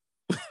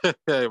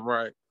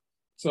 Right.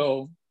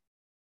 So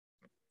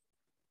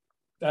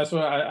that's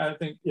what I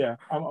think. Yeah,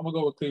 I'm gonna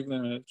go with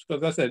Cleveland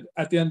because I said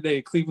at the end of the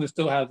day, Cleveland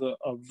still has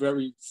a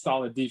very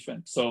solid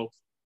defense. So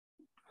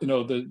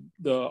the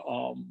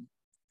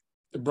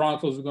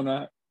Broncos are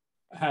gonna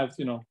have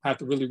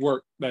to really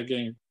work that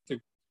game.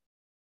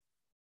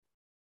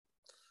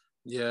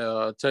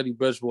 Yeah, Teddy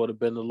Bridgewater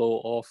been a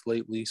little off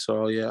lately,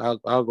 so yeah,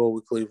 I'll go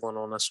with Cleveland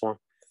on this one.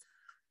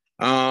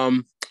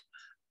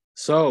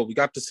 So we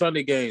got the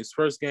Sunday games.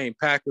 First game,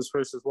 Packers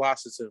versus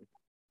Washington.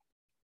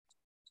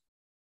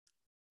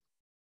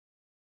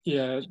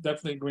 Yeah,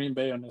 definitely Green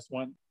Bay on this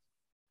one.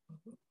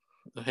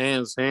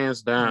 Hands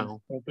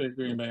down. Definitely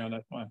Green Bay on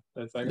that one.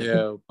 That's like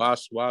Yeah,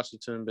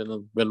 Washington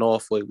been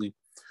off lately.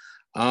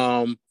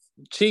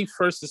 Chiefs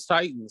versus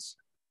Titans.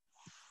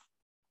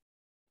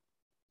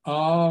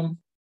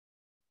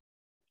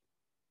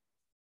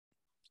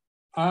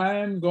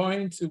 I'm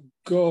going to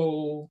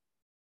go.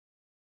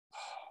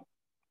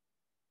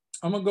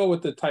 I'm gonna go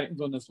with the Titans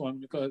on this one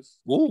because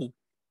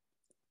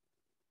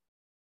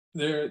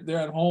they're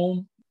at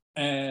home,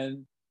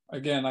 and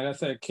again, like I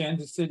said,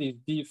 Kansas City's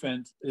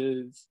defense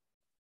is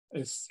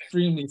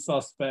extremely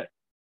suspect.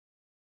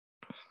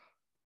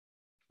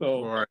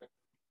 So, right.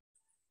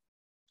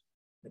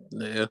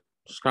 Yeah,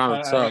 it's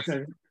kind of tough.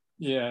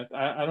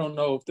 I don't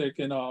know if they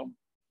can. I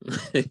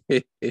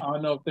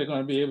don't know if they're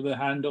going to be able to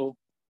handle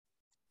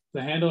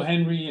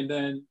Henry, and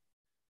then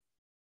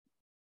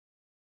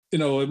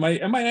it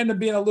might end up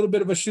being a little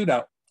bit of a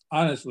shootout.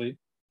 Honestly.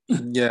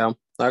 Yeah,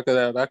 I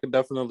could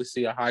definitely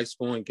see a high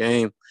scoring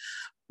game,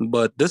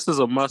 but this is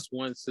a must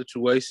win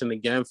situation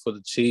again for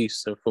the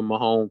Chiefs and for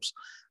Mahomes.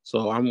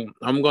 So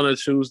I'm gonna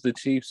choose the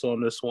Chiefs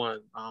on this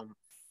one.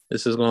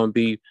 This is gonna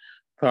be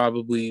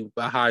probably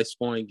a high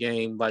scoring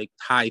game, like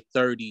high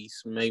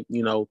 30s, maybe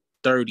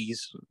 30s.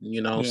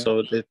 Yeah.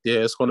 So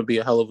it's gonna be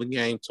a hell of a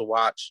game to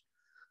watch.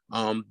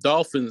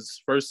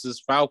 Dolphins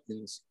versus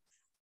Falcons.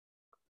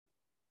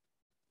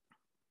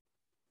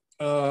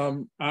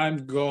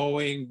 I'm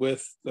going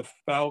with the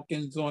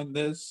Falcons on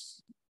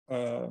this.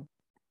 I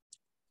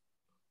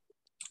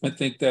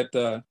think that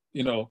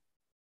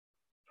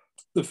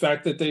the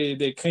fact that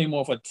they came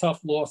off a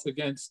tough loss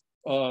against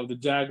the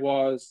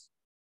Jaguars,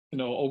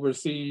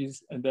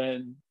 overseas, and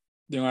then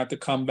they're gonna have to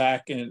come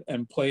back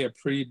and play a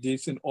pretty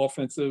decent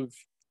offensive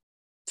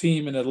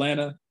team in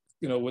Atlanta.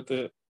 With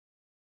the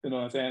what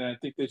I'm saying, I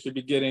think they should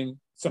be getting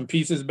some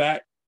pieces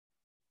back.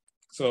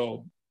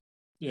 So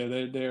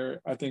yeah, they're.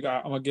 I think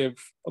I'm gonna give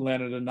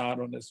Atlanta the nod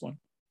on this one.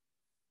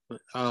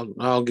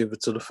 I'll give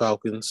it to the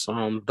Falcons.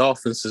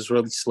 Dolphins is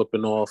really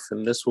slipping off,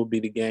 and this will be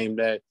the game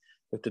that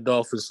if the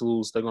Dolphins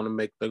lose, they're gonna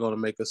make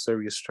a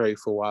serious trade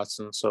for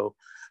Watson. So,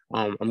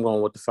 I'm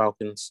going with the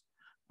Falcons.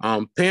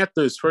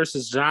 Panthers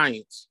versus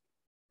Giants.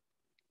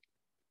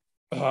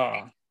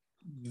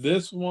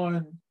 This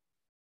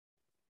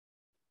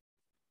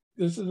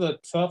is a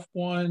tough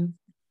one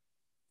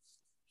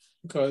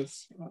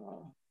because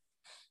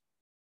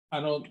I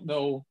don't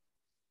know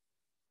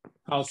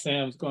how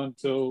Sam's going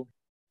to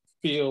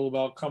feel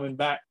about coming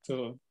back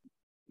to,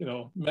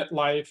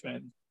 MetLife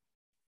and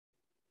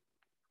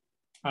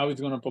how he's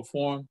going to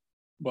perform.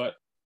 But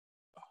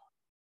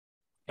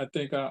I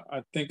think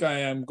I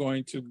am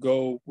going to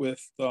go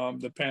with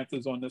the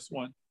Panthers on this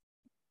one,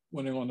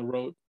 winning on the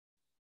road.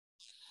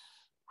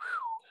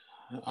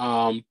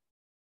 Oh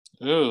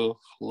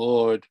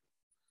Lord.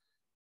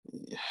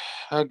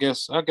 I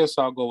guess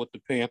I'll go with the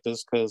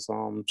Panthers because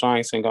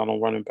Giants ain't got no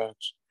running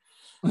backs.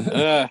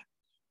 Because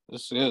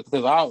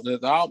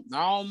I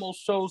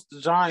almost chose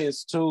the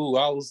Giants too.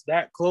 I was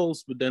that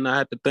close, but then I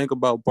had to think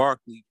about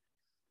Barkley.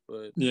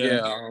 But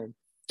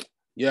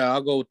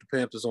I'll go with the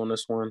Panthers on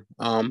this one.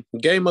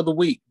 Game of the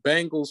week: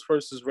 Bengals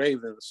versus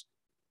Ravens.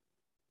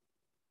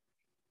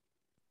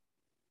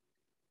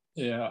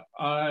 Yeah,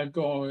 I'm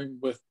going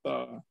with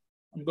the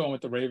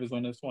Ravens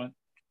on this one.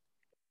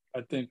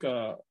 I think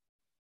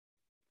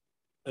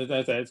as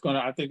I said,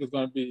 I think it's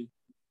gonna be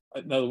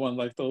another one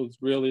like those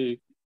really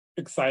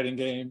exciting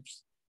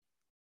games.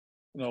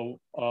 Joe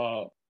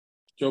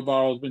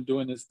Burrow's been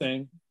doing this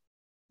thing.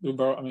 Joe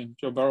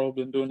Burrow's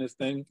been doing this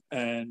thing,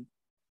 and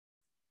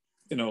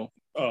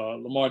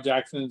Lamar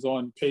Jackson is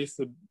on pace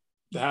to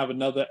have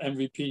another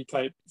MVP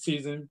type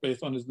season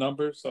based on his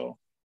numbers. So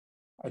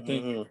I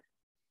think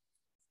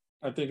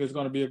it's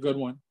going to be a good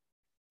one.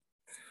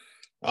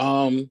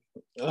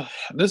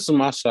 This is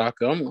my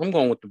shocker. I'm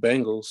going with the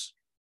Bengals.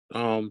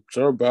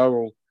 Joe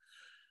Burrow,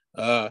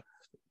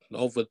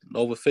 over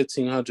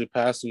 1,500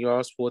 passing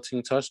yards,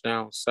 14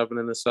 touchdowns, 7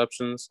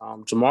 interceptions.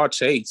 Jamar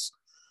Chase,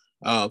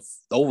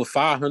 over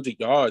 500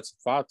 yards,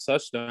 5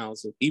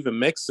 touchdowns. Even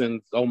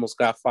Mixon almost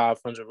got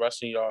 500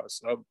 rushing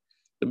yards.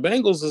 The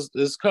Bengals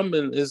is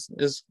coming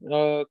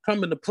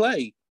to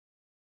play.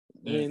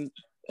 Yeah.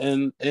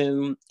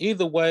 And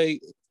either way,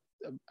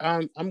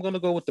 I'm gonna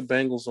go with the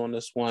Bengals on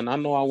this one. I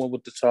know I went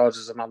with the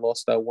Chargers and I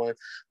lost that one,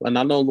 and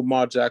I know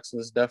Lamar Jackson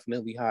is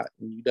definitely hot,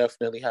 and you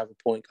definitely have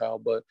a point, Kyle.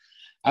 But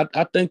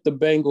I think the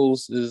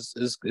Bengals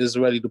is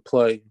ready to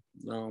play,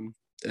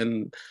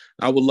 and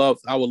I would love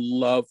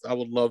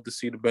to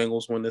see the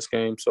Bengals win this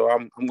game. So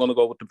I'm gonna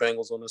go with the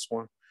Bengals on this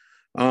one.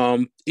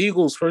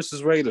 Eagles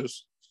versus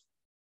Raiders.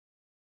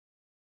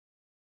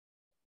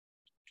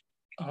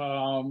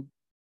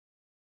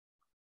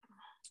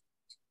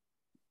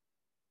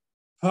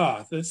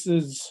 This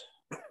is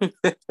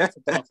that's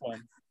a tough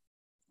one.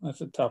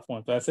 That's a tough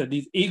one. But I said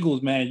these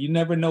Eagles, man, you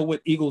never know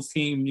what Eagles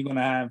team you're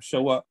gonna have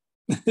show up,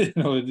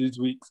 these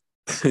weeks.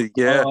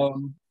 Yeah.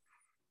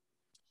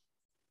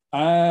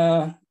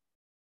 I'll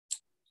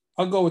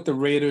go with the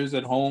Raiders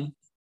at home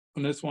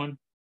on this one.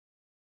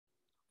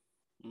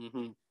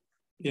 Mm-hmm.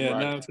 Yeah,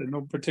 right.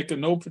 no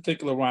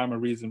particular rhyme or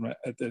reason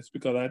at this,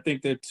 because I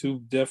think they're two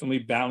definitely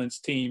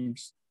balanced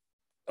teams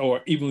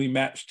or evenly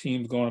matched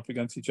teams going up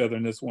against each other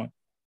in this one.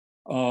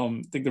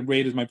 I think the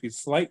Raiders might be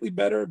slightly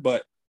better,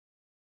 but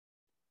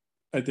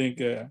I think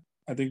the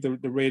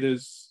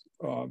Raiders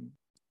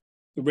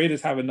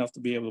have enough to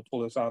be able to pull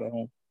this out at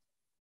home.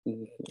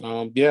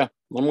 Yeah,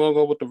 I'm gonna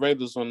go with the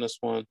Raiders on this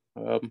one.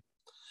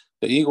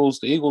 The Eagles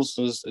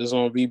is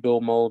on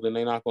rebuild mode, and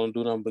they're not gonna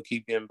do nothing but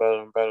keep getting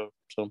better and better.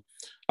 So,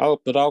 I'll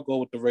go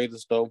with the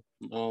Raiders though.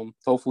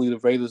 Hopefully, the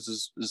Raiders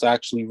is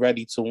actually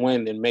ready to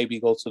win and maybe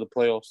go to the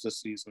playoffs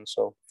this season.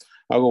 So,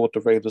 I'll go with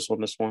the Raiders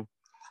on this one.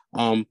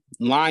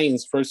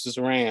 Lions versus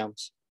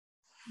Rams.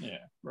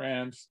 Yeah,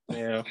 Rams.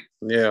 Yeah.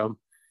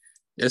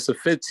 It's a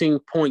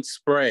 15-point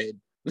spread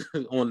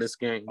on this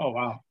game. Oh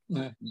wow.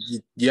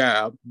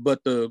 Yeah,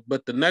 but the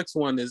next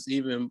one is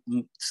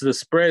the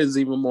spread is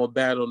even more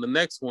bad on the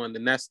next one,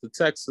 and that's the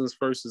Texans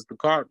versus the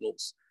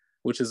Cardinals,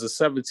 which is a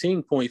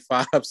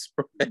 17.5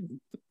 spread.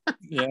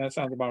 Yeah, that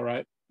sounds about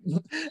right.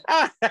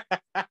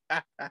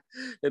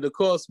 And of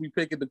course, we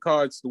picking the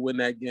Cards to win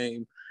that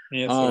game.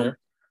 Yes, sir.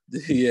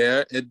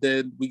 Yeah, and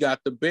then we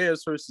got the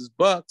Bears versus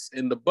Bucks,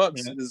 and the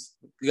Bucks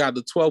got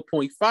the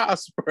 12.5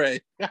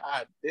 spread.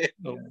 God damn.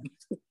 Oh.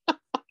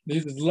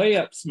 These is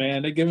layups,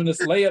 man. They're giving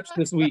us layups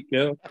this week,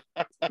 yo.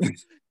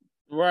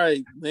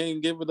 Right. They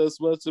ain't giving us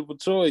much of a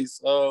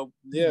choice.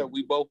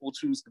 We both will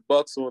choose the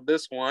Bucks on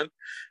this one.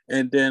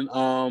 And then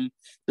the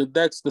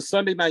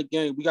Sunday night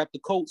game, we got the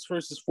Colts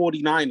versus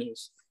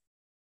 49ers.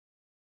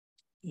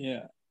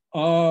 Yeah.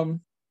 I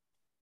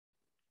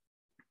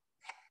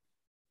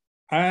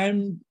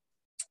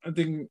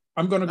think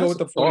I'm gonna go with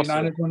the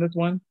 49ers on this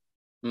one.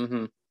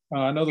 Mm-hmm.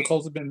 I know the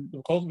Colts have been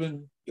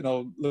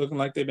looking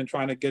like they've been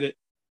trying to get it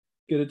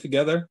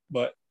together,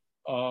 but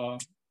I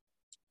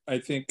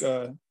think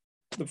the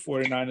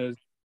 49ers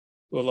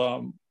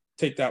will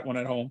take that one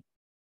at home.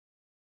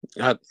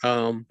 I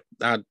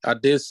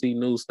did see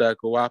news that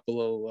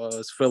Garoppolo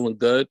is feeling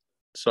good,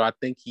 so I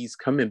think he's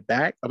coming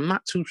back. I'm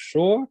not too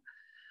sure,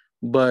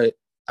 but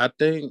I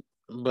think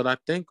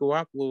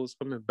Garoppolo is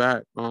coming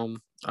back.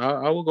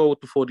 I will go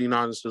with the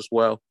 49ers as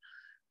well.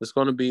 It's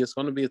gonna be a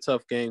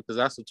tough game because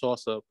that's a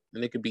toss up,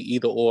 and it could be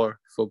either or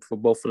for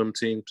both of them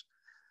teams.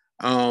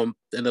 And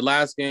the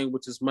last game,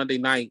 which is Monday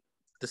night,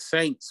 the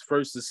Saints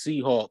versus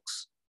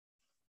Seahawks.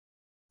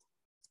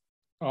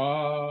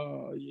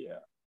 Yeah.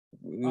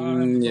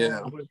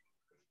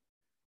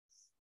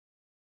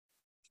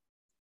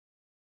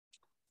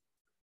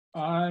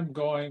 I'm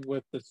going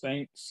with the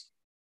Saints.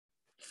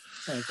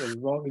 And so as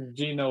long as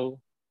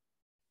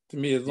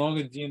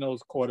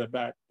Geno's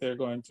quarterback, they're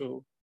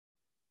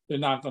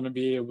not going to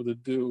be able to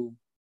do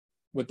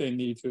what they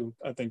need to,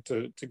 I think,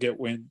 to get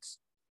wins.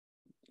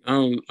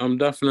 I'm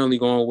definitely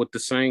going with the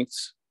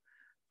Saints.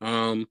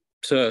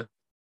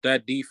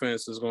 That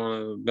defense is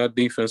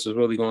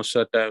really going to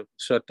shut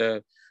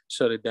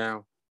it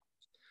down.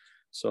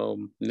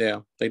 So yeah,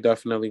 they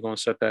definitely going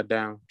to shut that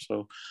down.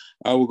 So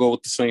I will go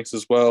with the Saints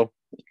as well.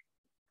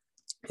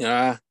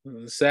 Yeah,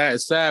 it's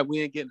sad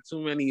we ain't getting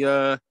too many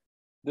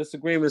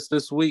disagreements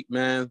this week,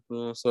 man.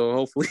 So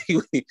hopefully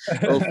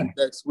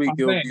next week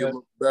it'll be a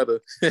little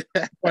better.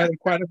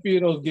 quite a few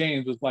of those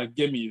games was like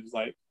gimmies,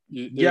 like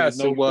yes,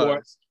 no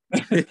court,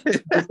 no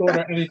thought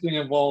or anything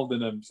involved in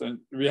them. So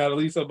we had at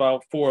least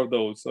about 4 of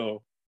those.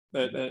 So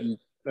that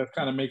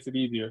kind of makes it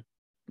easier.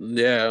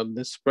 Yeah,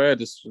 the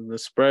spread is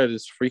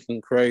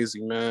freaking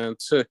crazy, man.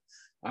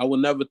 I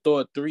would never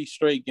thought 3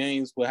 straight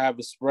games would have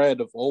a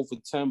spread of over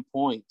 10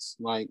 points.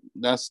 Like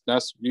that's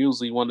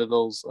usually one of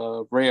those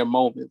rare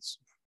moments,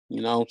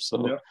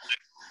 So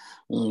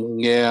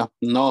yeah,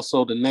 and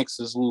also the Knicks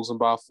is losing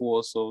by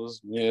 4, so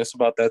it's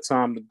about that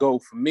time to go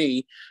for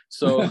me.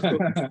 So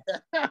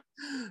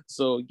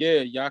so yeah,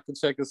 y'all can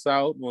check us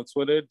out on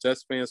Twitter,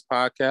 Jets Fans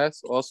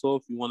Podcast. Also,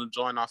 if you want to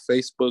join our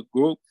Facebook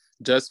group,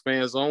 Jets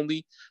Fans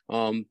Only,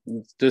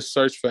 just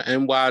search for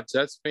NY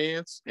Jets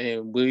Fans,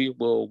 and we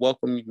will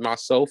welcome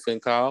myself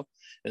and Kyle,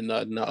 and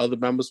the other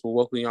members will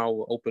welcome y'all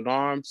with open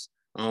arms.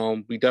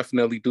 We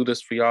definitely do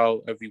this for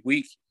y'all every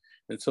week.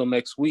 Until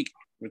next week,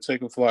 we're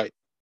taking flight.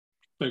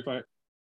 Take flight.